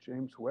launch the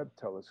James Webb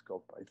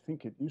Telescope. I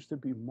think it used to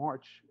be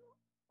March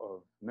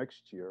of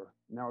next year.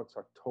 Now it's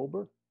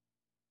October.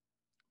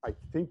 I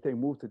think they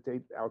moved the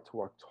date out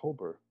to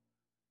October.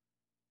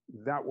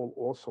 That will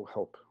also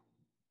help,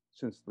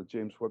 since the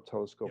James Webb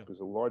Telescope is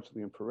a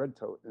largely infrared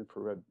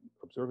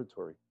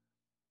observatory.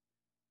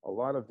 A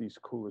lot of these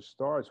cooler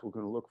stars, we're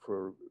going to look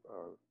for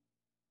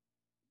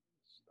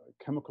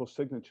chemical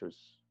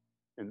signatures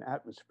in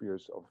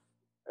atmospheres of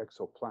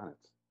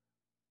exoplanets.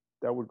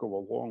 That would go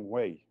a long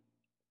way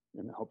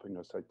in helping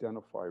us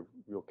identify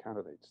real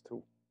candidates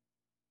too.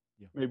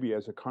 Yeah. Maybe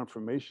as a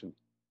confirmation,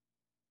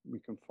 we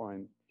can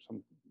find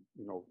some,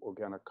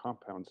 organic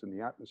compounds in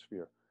the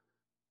atmosphere,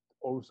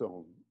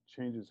 ozone,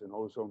 changes in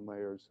ozone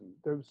layers. And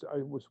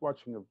I was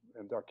watching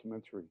a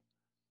documentary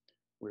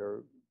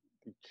where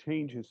the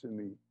changes in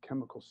the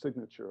chemical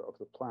signature of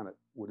the planet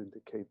would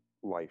indicate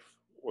life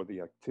or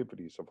the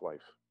activities of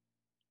life.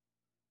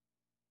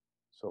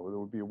 So there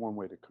would be one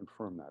way to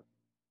confirm that.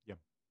 Yeah.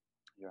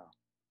 Yeah.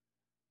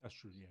 That's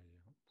true. Yeah.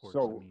 course.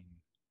 I So mean,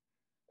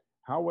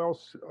 how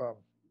else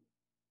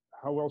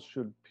how else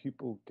should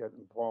people get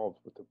involved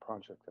with the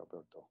project,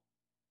 Alberto?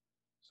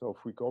 So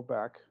if we go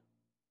back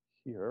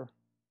here,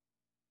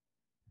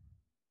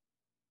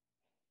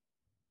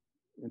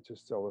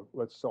 interstellar,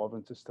 let's solve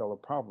interstellar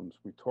problems.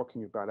 We're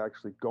talking about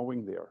actually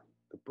going there.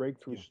 The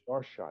breakthrough yeah.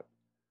 starshot.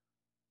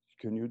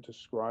 Can you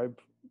describe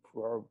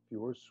for our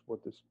viewers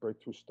what this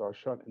breakthrough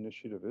starshot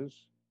initiative is?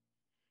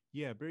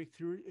 Yeah,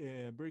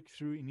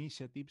 Breakthrough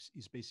Initiatives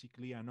is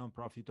basically a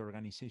nonprofit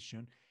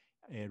organization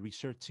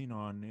researching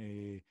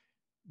on.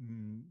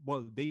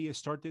 Well, they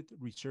started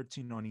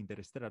researching on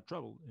interstellar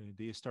travel.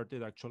 They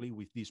started actually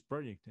with this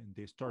project, and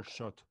the Okay.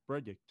 Starshot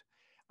project,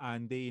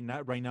 and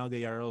right now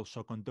they are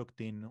also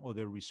conducting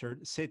other research,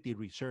 SETI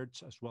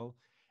research as well,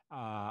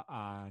 uh,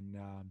 and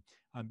um,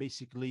 and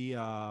basically,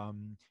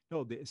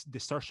 no, the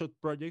Starshot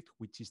project,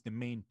 which is the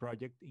main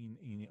project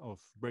in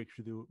of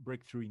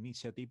Breakthrough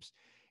Initiatives,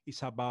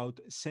 is about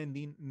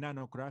sending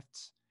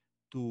nanocrafts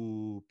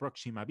to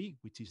Proxima b,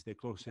 which is the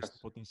closest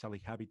Yes. potentially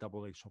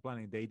habitable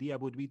exoplanet. The idea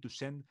would be to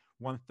send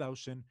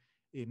 1,000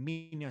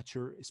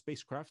 miniature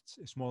spacecrafts,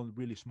 small,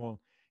 really small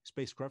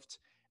spacecrafts,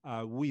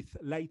 with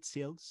light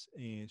sails.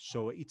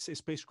 So its a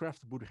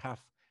spacecraft would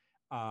have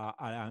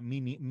a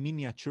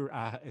miniature,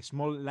 a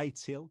small light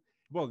sail.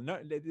 Well, no,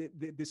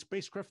 the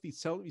spacecraft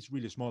itself is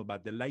really small,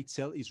 but the light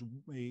sail is,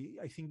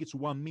 I think it's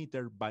 1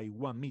 meter by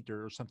 1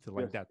 meter or something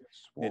like Yes. that.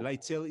 It's The small.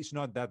 light sail is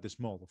not that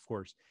small, of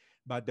course,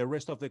 but the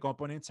rest of the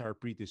components are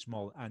pretty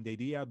small. And the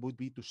idea would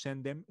be to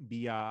send them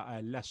via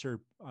a laser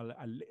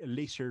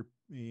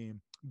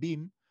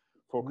beam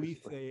Focus.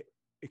 with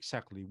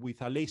exactly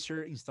with a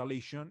laser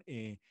installation,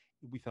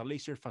 with a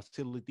laser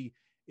facility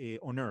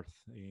on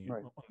Earth,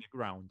 Right. on the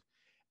ground.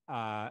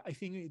 I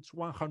think it's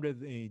 100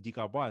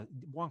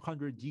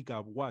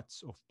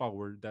 gigawatts of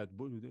power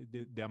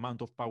the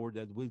amount of power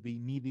that will be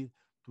needed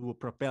to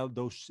propel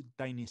those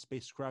tiny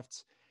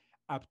spacecrafts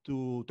up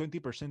to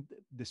 20%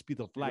 the speed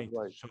of Speed of light.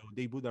 light. So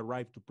they would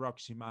arrive to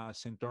Proxima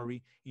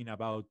Centauri in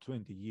about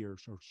 20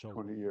 years or so.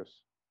 20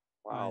 years.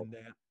 Wow. And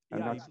And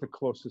yeah, that's the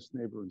closest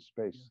neighbor in yeah,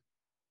 space.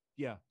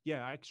 yeah,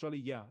 actually,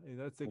 yeah,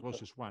 that's the Okay.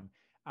 closest one.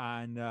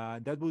 And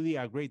that would be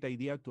a great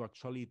idea to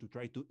actually to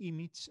try to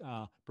image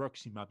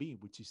Proxima b,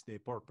 which is the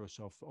purpose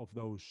of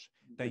those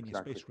tiny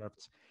Exactly.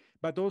 spacecrafts.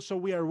 But also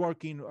we are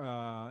working,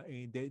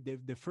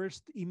 the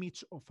first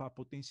image of a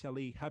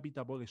potentially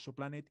habitable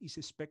exoplanet is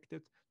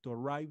expected to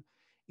arrive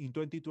in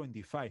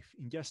 2025,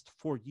 in just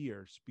 4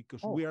 years,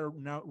 because Oh. we are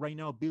now right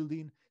now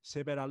building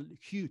several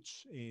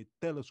huge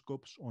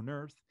telescopes on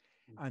Earth,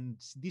 and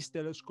these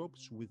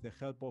telescopes, with the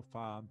help of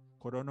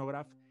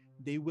coronagraph,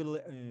 they will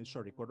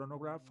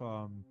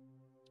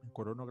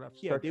coronagraph,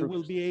 yeah, they Spectrum.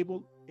 will be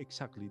able,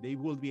 exactly, they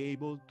will be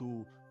able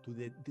to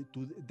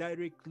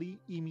directly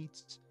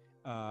image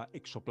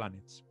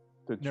exoplanets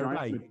The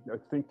giant, nearby. I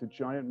think the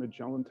giant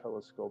Magellan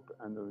telescope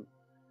and the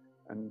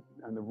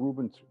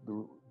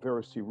the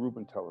Verity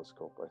Rubin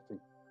telescope. I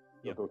think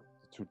are Yeah, the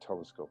two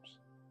telescopes.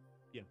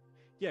 yeah,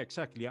 yeah,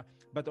 exactly, yeah.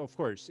 But of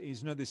course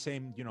it's not the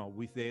same,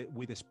 with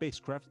the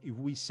spacecraft. If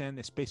we send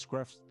a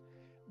spacecraft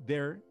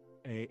there,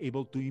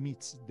 able to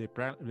image the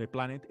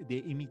planet, the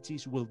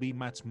images will be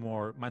much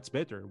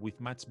better, with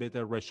much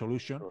better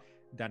resolution Sure.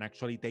 than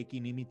actually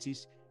taking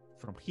images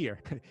from here.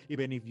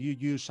 Even if you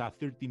use a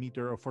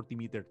 30-meter or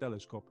 40-meter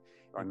telescope,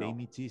 I the know.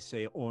 images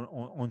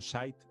on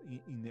site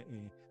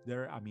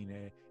there. I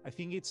mean, I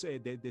think it's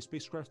the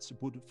spacecrafts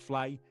would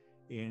fly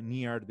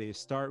near the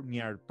star,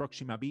 near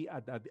Proxima b,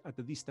 at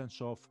a distance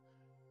of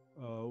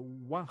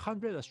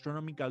 100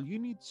 astronomical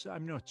units.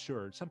 I'm not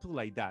sure, something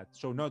like that.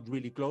 So not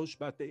really close,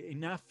 but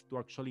enough to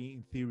actually,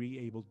 in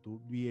theory,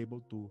 be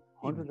able to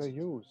 100 image it.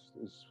 AU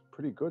is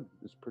pretty good.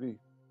 It's pretty,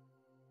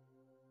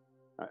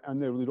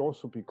 and they would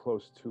also be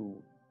close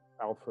to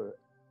Alpha,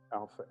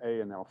 Alpha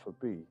A and Alpha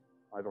B.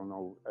 I don't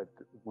know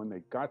when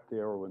they got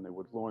there or when they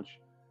would launch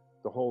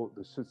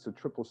it's a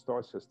triple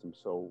star system,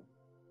 so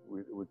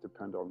it would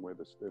depend on where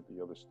the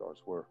other stars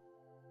were,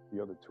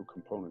 the other two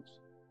components,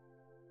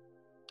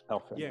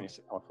 Alpha Yeah,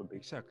 A, Alpha B.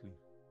 exactly.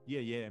 Yeah,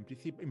 yeah.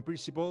 In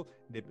principle,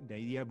 the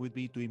idea would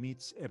be to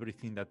image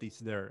everything that is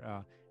there.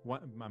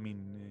 I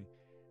mean,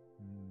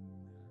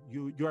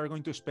 you are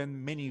going to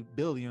spend many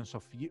billions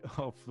of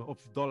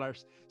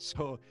dollars.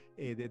 So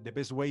the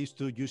best way is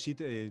to use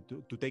it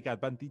to take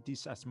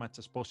advantages as much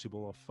as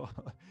possible of.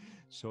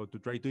 So to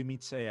try to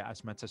image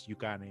as much as you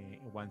can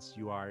once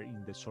you are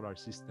in the solar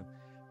system.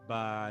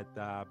 But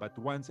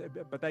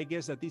I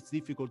guess that it's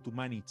difficult to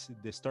manage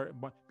the star,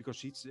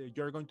 because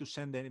you're going to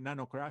send the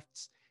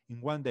nanocrafts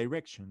in one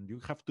direction. You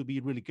have to be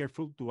really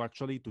careful to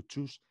actually to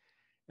choose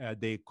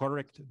the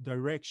correct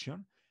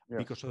direction, Yes.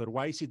 because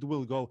otherwise it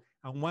will go.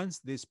 And once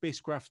the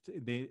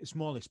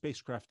small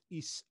spacecraft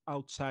is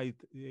outside,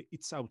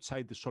 it's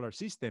outside the solar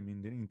system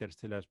in the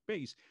interstellar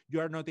space, you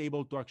are not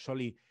able to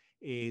actually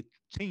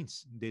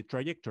change the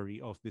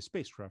trajectory of the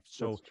spacecraft.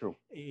 So That's true.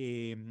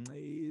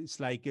 it's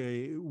like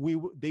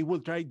they will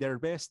try their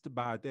best,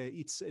 but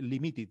it's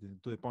limited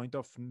to the point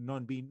of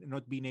not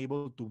being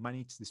able to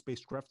manage the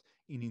spacecraft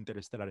in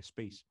interstellar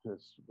space.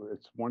 It's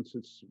once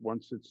it's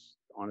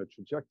on a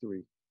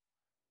trajectory,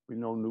 we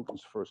know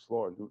Newton's first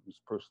law. Newton's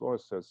first law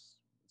says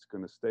it's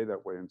going to stay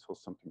that way until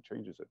something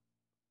changes it.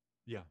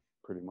 Yeah,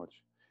 pretty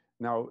much.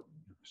 Now,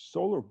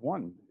 Solar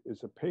One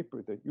is a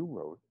paper that you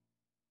wrote.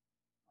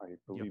 I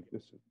believe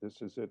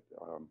this is it.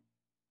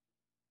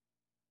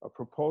 A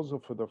proposal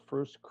for the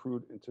first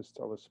crewed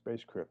interstellar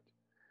spacecraft.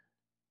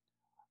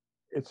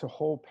 It's a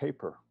whole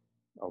paper,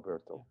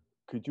 Alberto.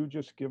 Could you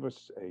just give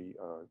us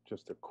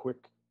just a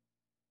quick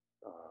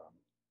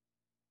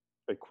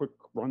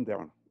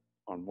rundown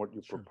on what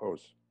you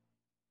propose?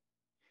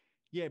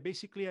 Yeah,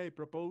 basically, I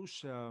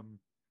propose a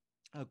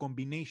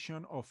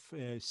combination of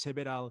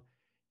several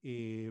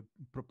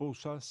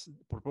proposals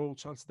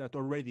that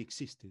already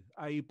existed.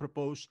 I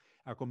propose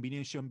a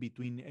combination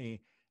between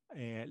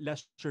a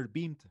laser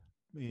beamed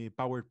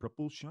powered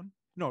propulsion.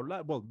 No,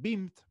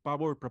 beamed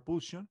power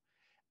propulsion,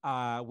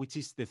 which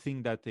is the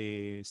thing that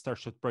the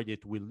Starshot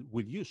project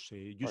will use,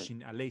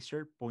 using a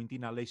laser,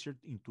 pointing a laser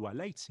into a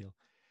light sail.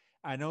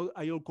 And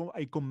I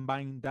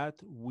combine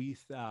that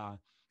with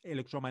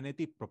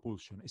electromagnetic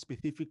propulsion,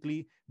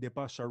 specifically the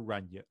pulsar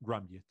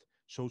ramjet.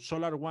 So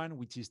Solar One,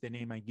 which is the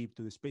name I give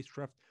to the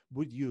spacecraft,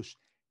 would use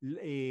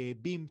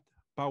beamed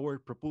power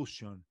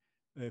propulsion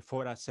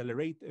for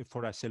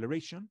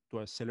acceleration to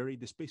accelerate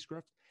the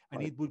spacecraft,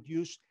 and it would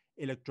use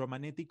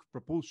electromagnetic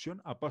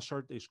propulsion, a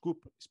pulsar scoop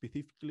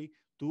specifically,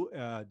 to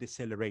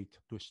decelerate,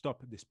 to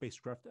stop the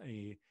spacecraft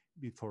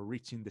before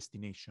reaching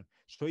destination.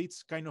 So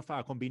it's kind of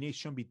a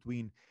combination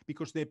between,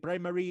 because the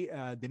primary,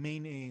 the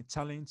main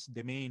challenge,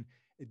 the main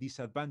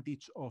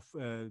disadvantage of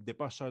the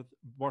pulsar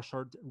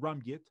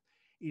ramjet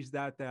is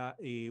that the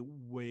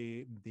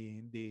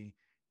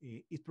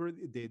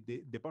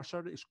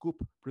pulsar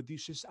scoop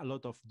produces a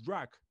lot of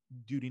drag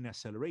during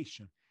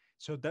acceleration.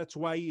 So that's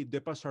why the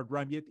pulsar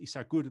ramjet is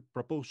a good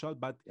proposal,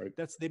 but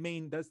that's the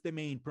main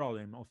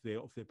problem of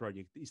the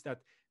project, is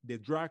that the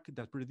drag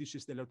that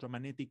produces the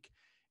electromagnetic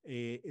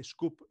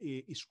scoop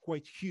is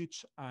quite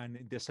huge, and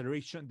the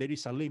acceleration, there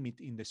is a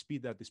limit in the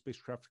speed that the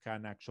spacecraft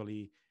can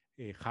actually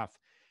have.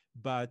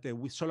 But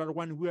with Solar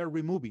One, we are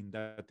removing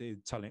that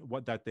challenge,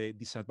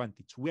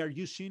 disadvantage. We are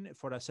using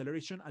for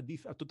acceleration a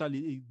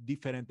totally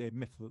different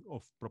method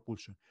of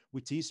propulsion,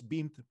 which is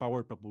beamed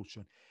power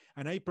propulsion.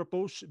 And I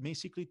propose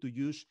basically to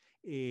use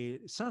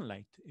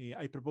sunlight.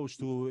 I propose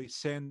to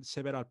send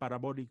several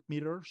parabolic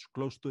mirrors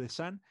close to the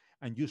sun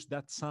and use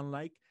that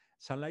sunlight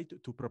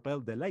to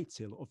propel the light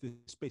sail of the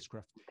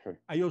spacecraft. Okay.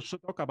 I also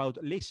talk about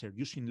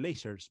using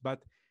lasers,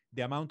 but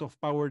the amount of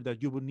power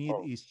that you would need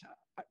is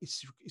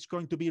it's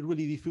going to be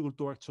really difficult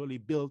to actually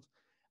build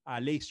a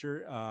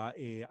laser,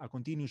 a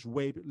continuous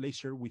wave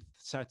laser with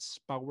such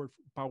power.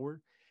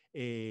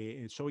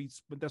 So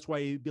that's why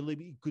I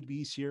believe it could be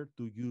easier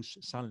to use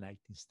sunlight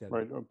instead.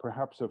 Right, or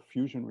perhaps a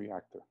fusion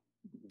reactor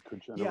could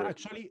generate. Yeah,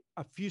 actually,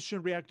 a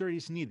fusion reactor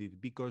is needed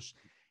because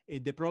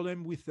the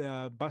problem with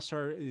the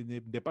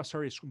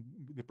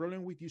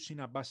problem with using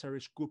a pulsar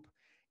scoop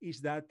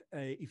is that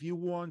if you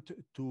want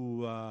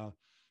to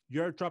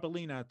you're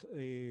traveling at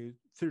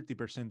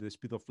 30% the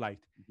speed of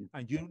light,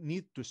 and you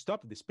need to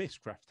stop the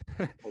spacecraft.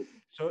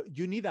 So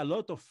you need a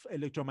lot of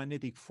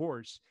electromagnetic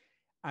force.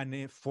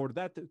 And for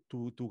that,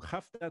 to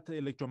have that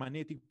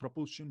electromagnetic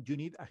propulsion, you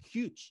need a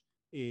huge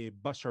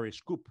pulsar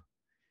scoop.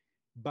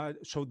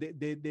 But so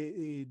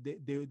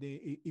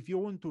if you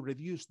want to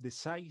reduce the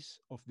size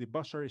of the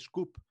pulsar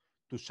scoop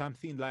to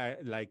something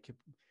like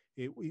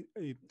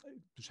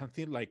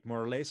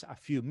more or less a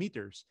few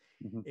meters,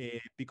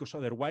 because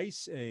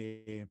otherwise,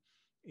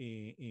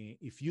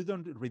 if you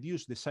don't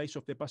reduce the size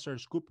of the pulsar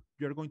scoop,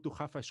 you're going to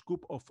have a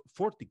scoop of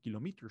 40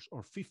 kilometers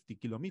or 50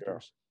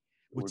 kilometers,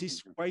 which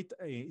is quite,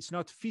 it's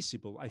not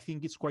feasible. I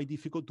think it's quite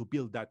difficult to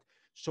build that.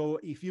 So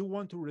if you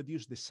want to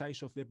reduce the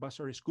size of the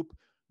pulsar scoop,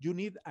 you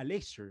need a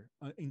laser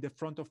in the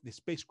front of the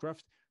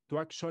spacecraft to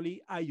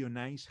actually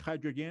ionize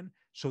hydrogen,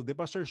 so the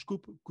pulsar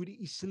scoop could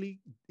easily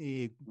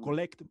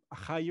collect a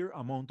higher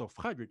amount of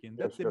hydrogen.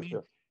 That's the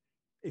main.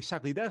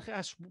 Exactly. That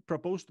has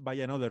proposed by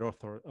another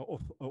author.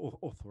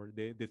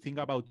 The thing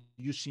about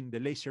using the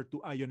laser to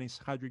ionize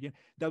hydrogen,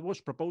 that was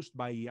proposed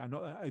by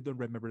another, I don't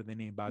remember the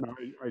name, but no,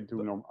 I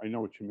do know. I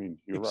know what you mean.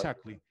 You're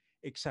exactly. Right.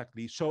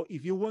 Exactly. So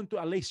if you want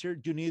a laser,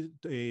 you need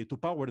to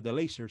power the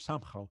laser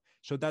somehow.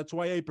 So that's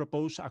why I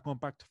propose a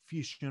compact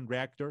fusion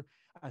reactor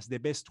as the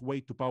best way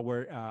to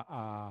power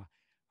a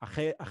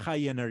high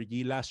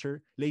energy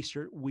laser,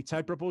 which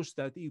I propose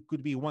that it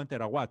could be 1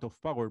 terawatt of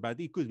power, but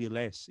it could be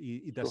less.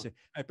 It doesn't.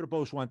 I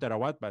propose 1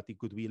 terawatt, but it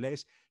could be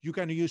less. You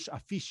can use a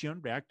fission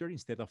reactor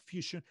instead of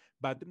fusion,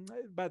 but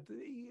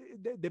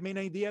the main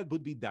idea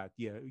would be that,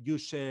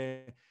 use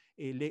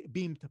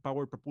beamed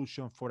power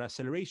propulsion for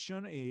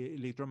acceleration,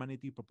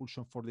 electromagnetic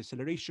propulsion for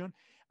deceleration,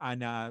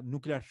 and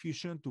nuclear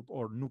fission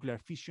or nuclear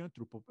fission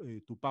to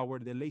power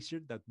the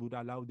laser that would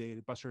allow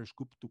the pulsar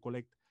scoop to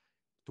collect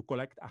to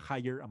collect a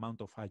higher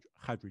amount of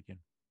hydrogen.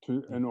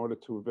 In order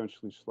to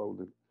eventually slow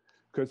the,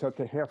 because at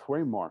the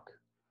halfway mark,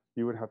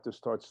 you would have to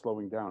start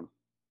slowing down.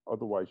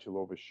 Otherwise, you'll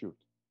overshoot.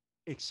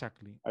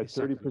 Exactly. At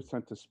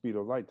 30% the speed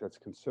of light, that's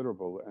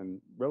considerable.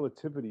 And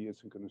relativity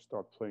isn't going to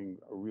start playing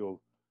a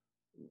real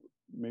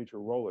major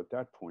role at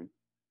that point.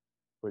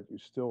 But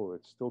it's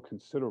still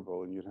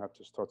considerable, and you'd have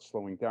to start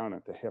slowing down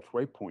at the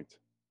halfway point.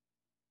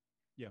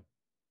 Yeah.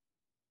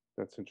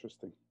 That's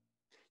interesting.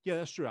 Yeah,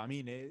 that's true. I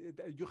mean,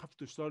 you have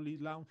to slowly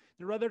down.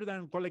 Rather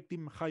than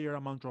collecting higher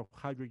amount of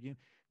hydrogen,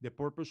 the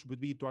purpose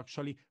would be to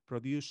actually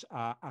produce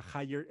a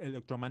higher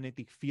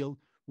electromagnetic field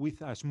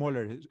with a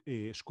smaller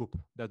scoop.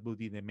 That would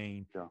be the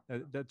main. Yeah.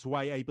 That's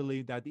why I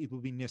believe that it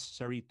would be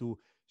necessary to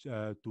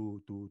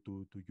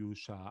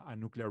use a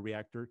nuclear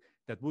reactor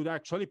that would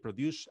actually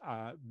produce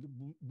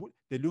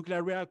the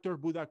nuclear reactor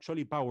would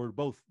actually power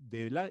both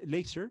the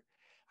laser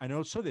and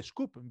also the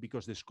scoop,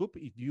 because the scoop,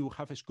 if you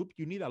have a scoop,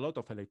 you need a lot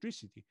of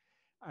electricity.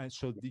 And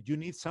so you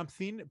need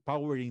something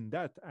powering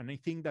that. And I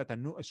think that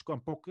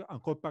a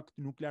compact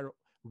nuclear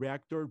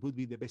reactor would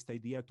be the best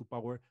idea to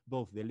power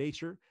both the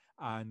laser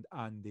and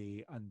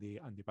the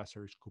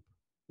Basser scoop.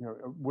 You know,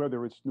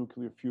 whether it's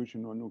nuclear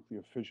fusion or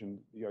nuclear fission,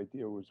 the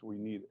idea was we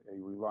need a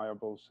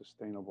reliable,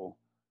 sustainable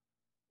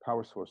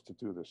power source to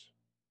do this.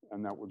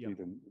 And that would be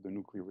the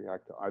nuclear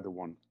reactor, either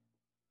one.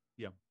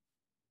 Yeah.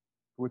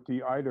 With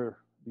the ITER,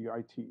 the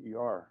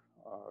ITER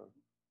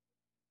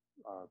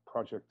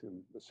project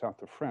in the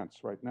south of France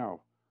right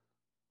now,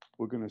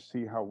 we're going to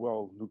see how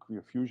well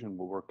nuclear fusion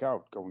will work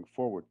out going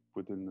forward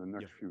within the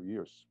next few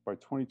years. By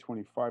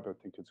 2025, I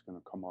think it's going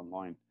to come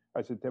online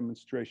as a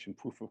demonstration,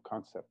 proof of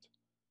concept,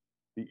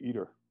 the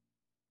ITER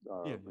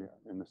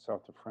in the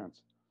south of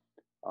France.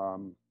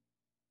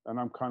 And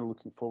I'm kind of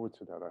looking forward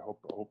to that. I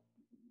hope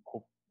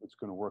it's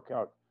going to work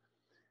out.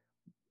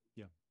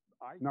 Yeah.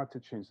 Not to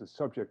change the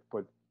subject,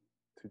 but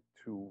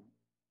to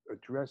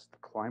address the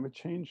climate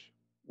change,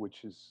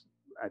 which is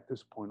at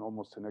this point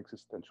almost an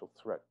existential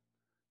threat.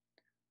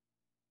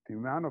 The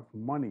amount of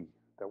money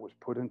that was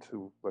put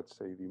into, let's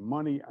say, the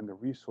money and the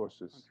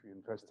resources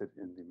invested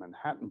in the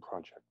Manhattan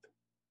Project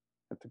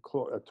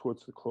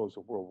towards the close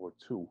of World War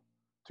II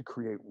to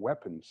create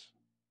weapons,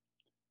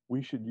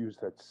 we should use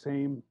that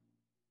same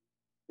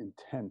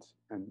intent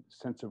and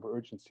sense of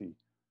urgency,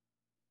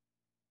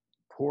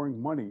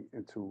 pouring money,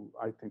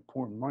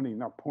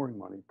 not pouring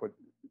money, but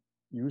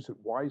use it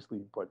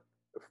wisely, but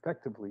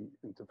effectively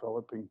in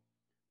developing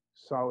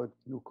solid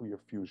nuclear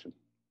fusion.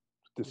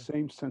 The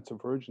same sense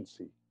of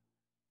urgency.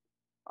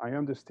 I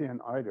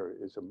understand ITER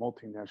is a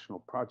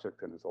multinational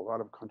project and there's a lot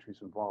of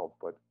countries involved,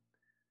 but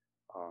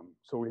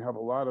so we have a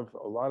lot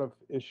of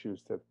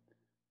issues that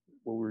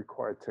will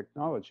require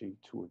technology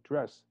to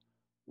address.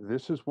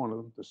 This is one of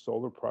them, the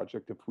solar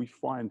project. If we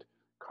find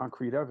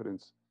concrete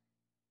evidence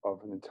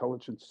of an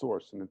intelligent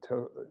source,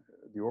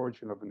 the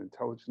origin of an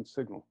intelligent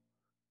signal,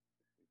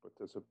 but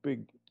there's a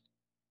big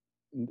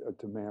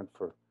demand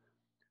for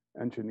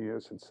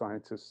engineers and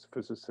scientists,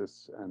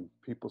 physicists, and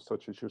people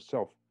such as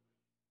yourself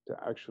to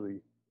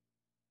actually,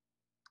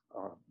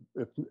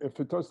 if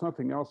it does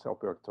nothing else,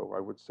 Alberto, I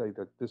would say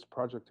that this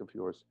project of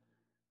yours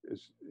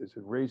is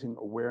raising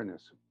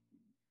awareness,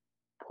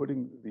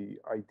 putting the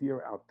idea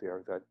out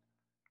there that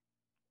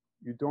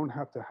you don't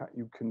have to,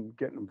 you can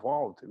get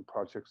involved in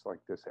projects like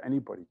this.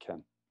 Anybody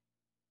can,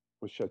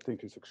 which I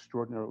think is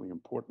extraordinarily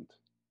important.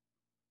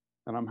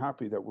 And I'm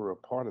happy that we're a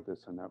part of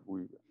this and that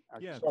we.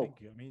 Thank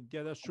you. I mean,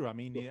 that's true. I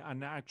mean,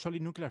 and actually,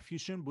 nuclear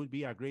fusion would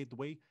be a great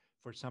way,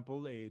 for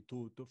example,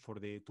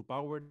 to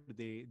power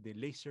the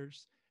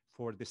lasers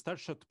for the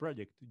Starshot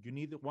project. You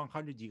need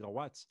 100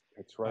 gigawatts.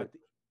 That's right. But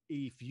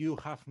if you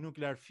have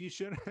nuclear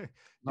fusion,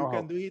 you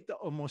can do it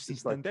almost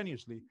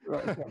instantaneously.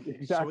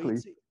 Exactly.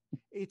 So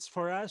it's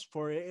for us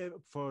for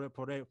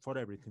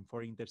everything,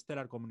 for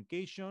interstellar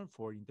communication,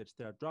 for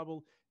interstellar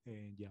travel,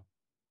 and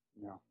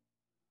yeah.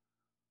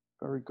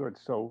 Very good.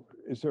 So,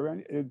 is there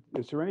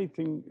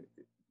anything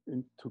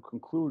to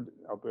conclude,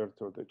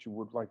 Alberto, that you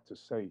would like to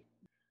say?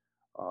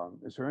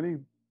 Is there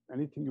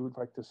anything you would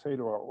like to say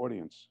to our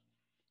audience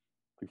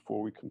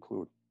before we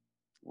conclude?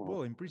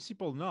 Well, in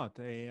principle, not.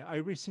 I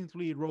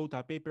recently wrote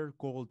a paper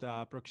called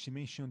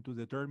Approximation to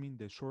Determine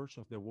the Source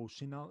of the Wow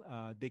Signal.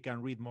 They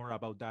can read more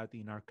about that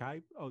in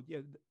archive. Oh, yeah,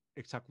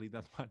 exactly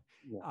that one.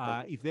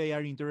 Yeah, if they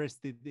are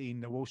interested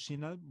in the Wow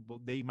Signal,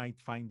 they might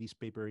find this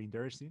paper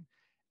interesting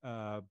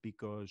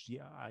because,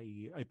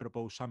 I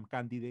propose some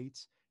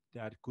candidates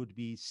that could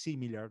be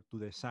similar to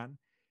the sun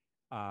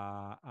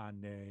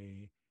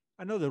and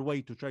another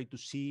way to try to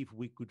see if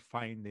we could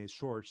find the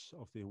source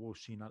of the Wow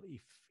signal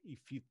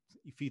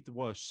if it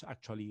was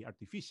actually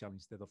artificial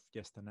instead of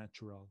just a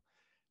natural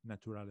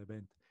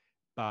event.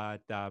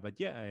 But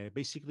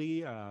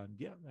basically,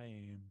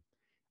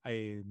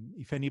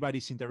 if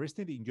anybody's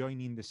interested in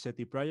joining the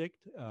SETI project,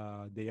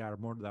 they are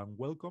more than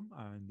welcome,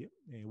 and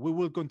we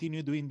will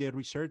continue doing the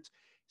research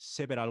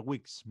several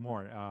weeks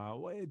more.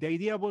 The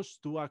idea was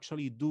to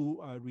actually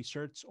do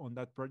research on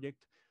that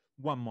project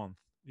 1 month.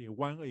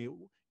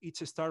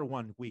 Each start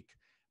 1 week,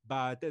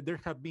 but there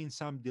have been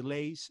some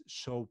delays,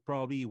 so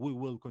probably we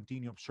will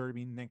continue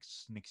observing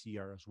next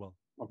year as well.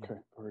 Okay,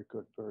 very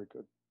good, very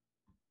good.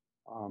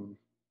 Um,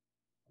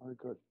 Very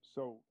good.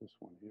 So this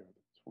one here,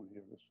 this one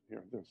here, this one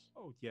here, this.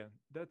 Oh yeah,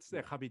 that's the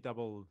Yeah.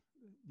 habitable.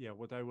 Yeah,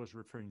 what I was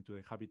referring to,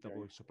 the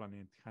habitable Yeah.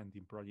 exoplanet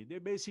hunting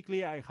project.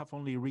 Basically, I have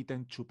only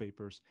written two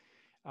papers,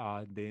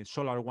 the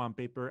solar one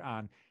paper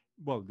and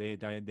well, the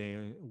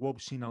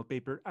WOP signal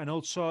paper, and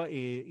also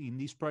in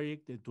this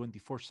project, the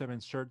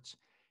 24/7 search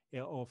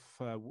of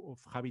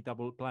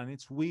habitable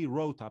planets. We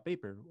wrote a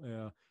paper.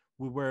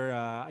 We were,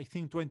 I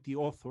think, 20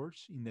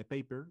 authors in the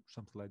paper,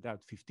 something like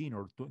that, 15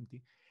 or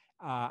 20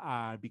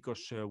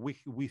 because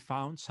we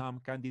found some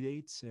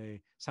candidates,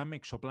 some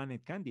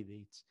exoplanet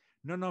candidates.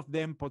 None of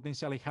them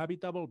potentially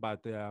habitable,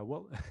 but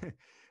well,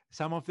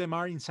 some of them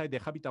are inside the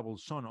habitable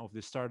zone of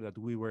the star that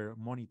we were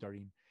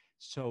monitoring.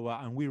 So,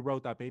 and we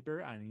wrote a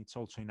paper, and it's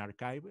also in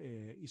archive.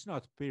 It's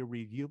not peer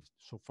reviewed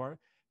so far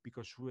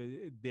because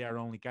they are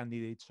only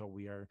candidates. So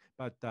we are,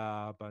 but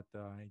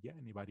yeah,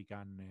 anybody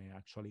can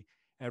actually.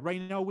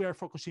 Right now, we are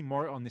focusing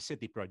more on the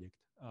SETI project.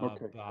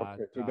 Okay,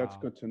 okay. So that's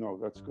good to know.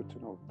 That's good to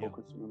know. Yeah.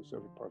 Focusing on the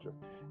SETI project.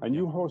 And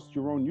Yeah. you host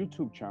your own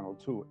YouTube channel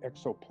too,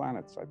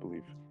 Exoplanets, I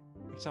believe.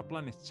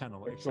 Exoplanets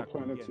channel.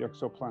 Exoplanets, Exactly. the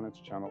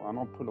Exoplanets channel. And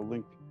I'll put a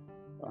link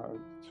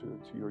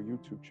to your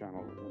YouTube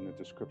channel in the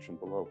description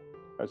below,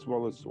 as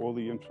well as all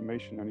the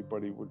information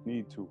anybody would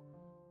need to,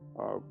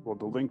 well,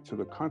 the link to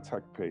the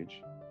contact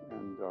page,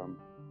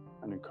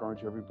 and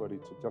encourage everybody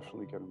to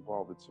definitely get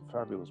involved. It's a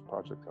fabulous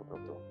project,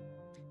 Alberto.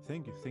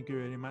 Thank you. Thank you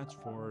very much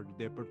for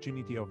the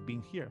opportunity of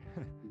being here.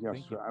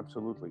 Yes,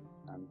 absolutely.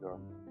 And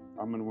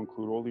I'm going to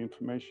include all the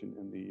information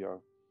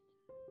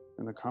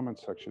in the comment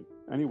section.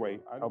 Anyway,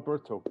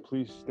 Alberto,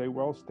 please stay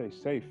well, stay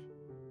safe,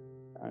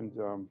 and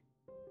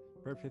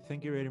perfect.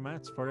 Thank you very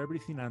much for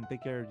everything, and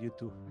take care. You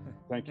too.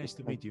 Thank you. Nice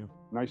to meet you.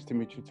 Nice to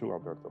meet you too,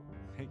 Alberto.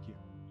 Thank you.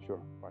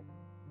 Sure. Bye.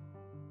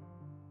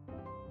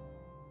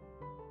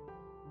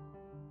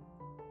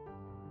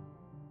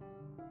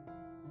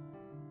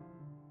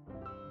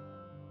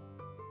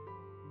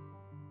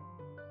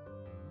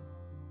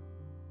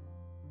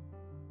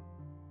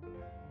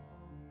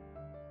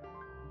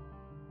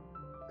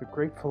 The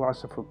great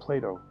philosopher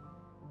Plato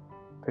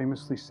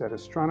famously said,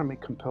 "Astronomy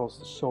compels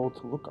the soul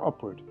to look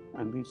upward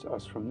and leads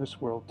us from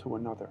this world to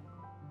another."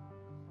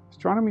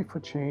 Astronomy for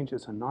Change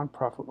is a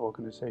nonprofit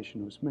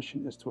organization whose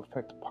mission is to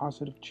effect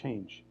positive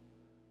change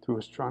through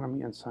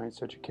astronomy and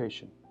science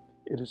education.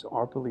 It is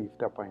our belief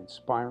that by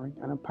inspiring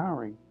and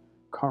empowering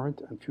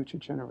current and future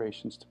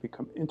generations to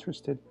become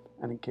interested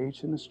and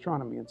engaged in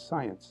astronomy and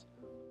science,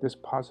 this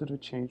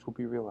positive change will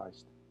be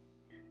realized.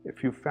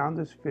 If you found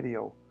this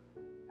video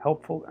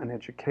helpful and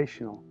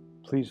educational,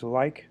 please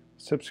like,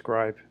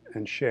 subscribe,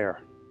 and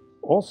share.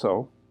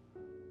 Also,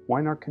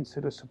 why not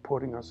consider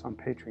supporting us on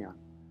Patreon?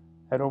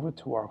 Head over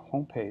to our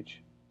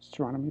homepage,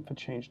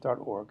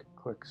 astronomyforchange.org,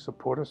 click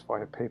Support Us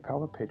via PayPal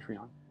or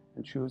Patreon,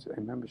 and choose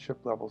a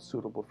membership level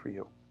suitable for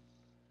you.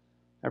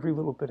 Every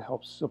little bit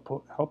helps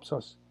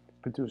us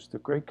produce the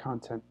great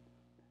content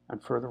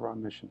and further our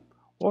mission.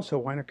 Also,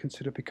 why not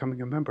consider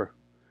becoming a member?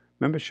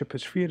 Membership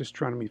is free at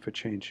Astronomy for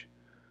Change.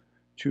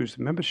 Choose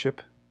the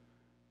membership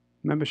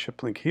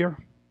link here,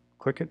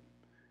 click it,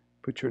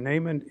 put your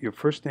name and your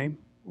first name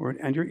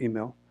and your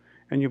email,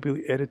 and you'll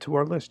be added to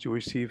our list. You'll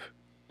receive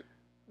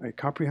a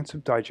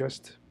comprehensive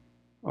digest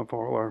of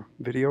all our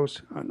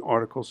videos and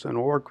articles and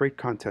all our great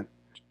content.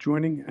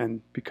 Joining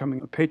and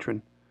becoming a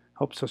patron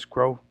helps us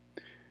grow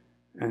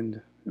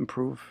and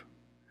improve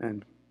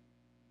and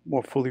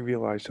more fully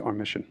realize our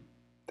mission.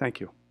 Thank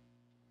you.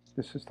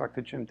 This is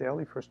Dr. Jim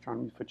Daly for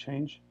Astronomy for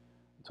Change.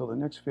 Until the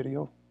next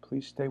video,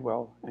 please stay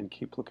well and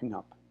keep looking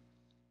up.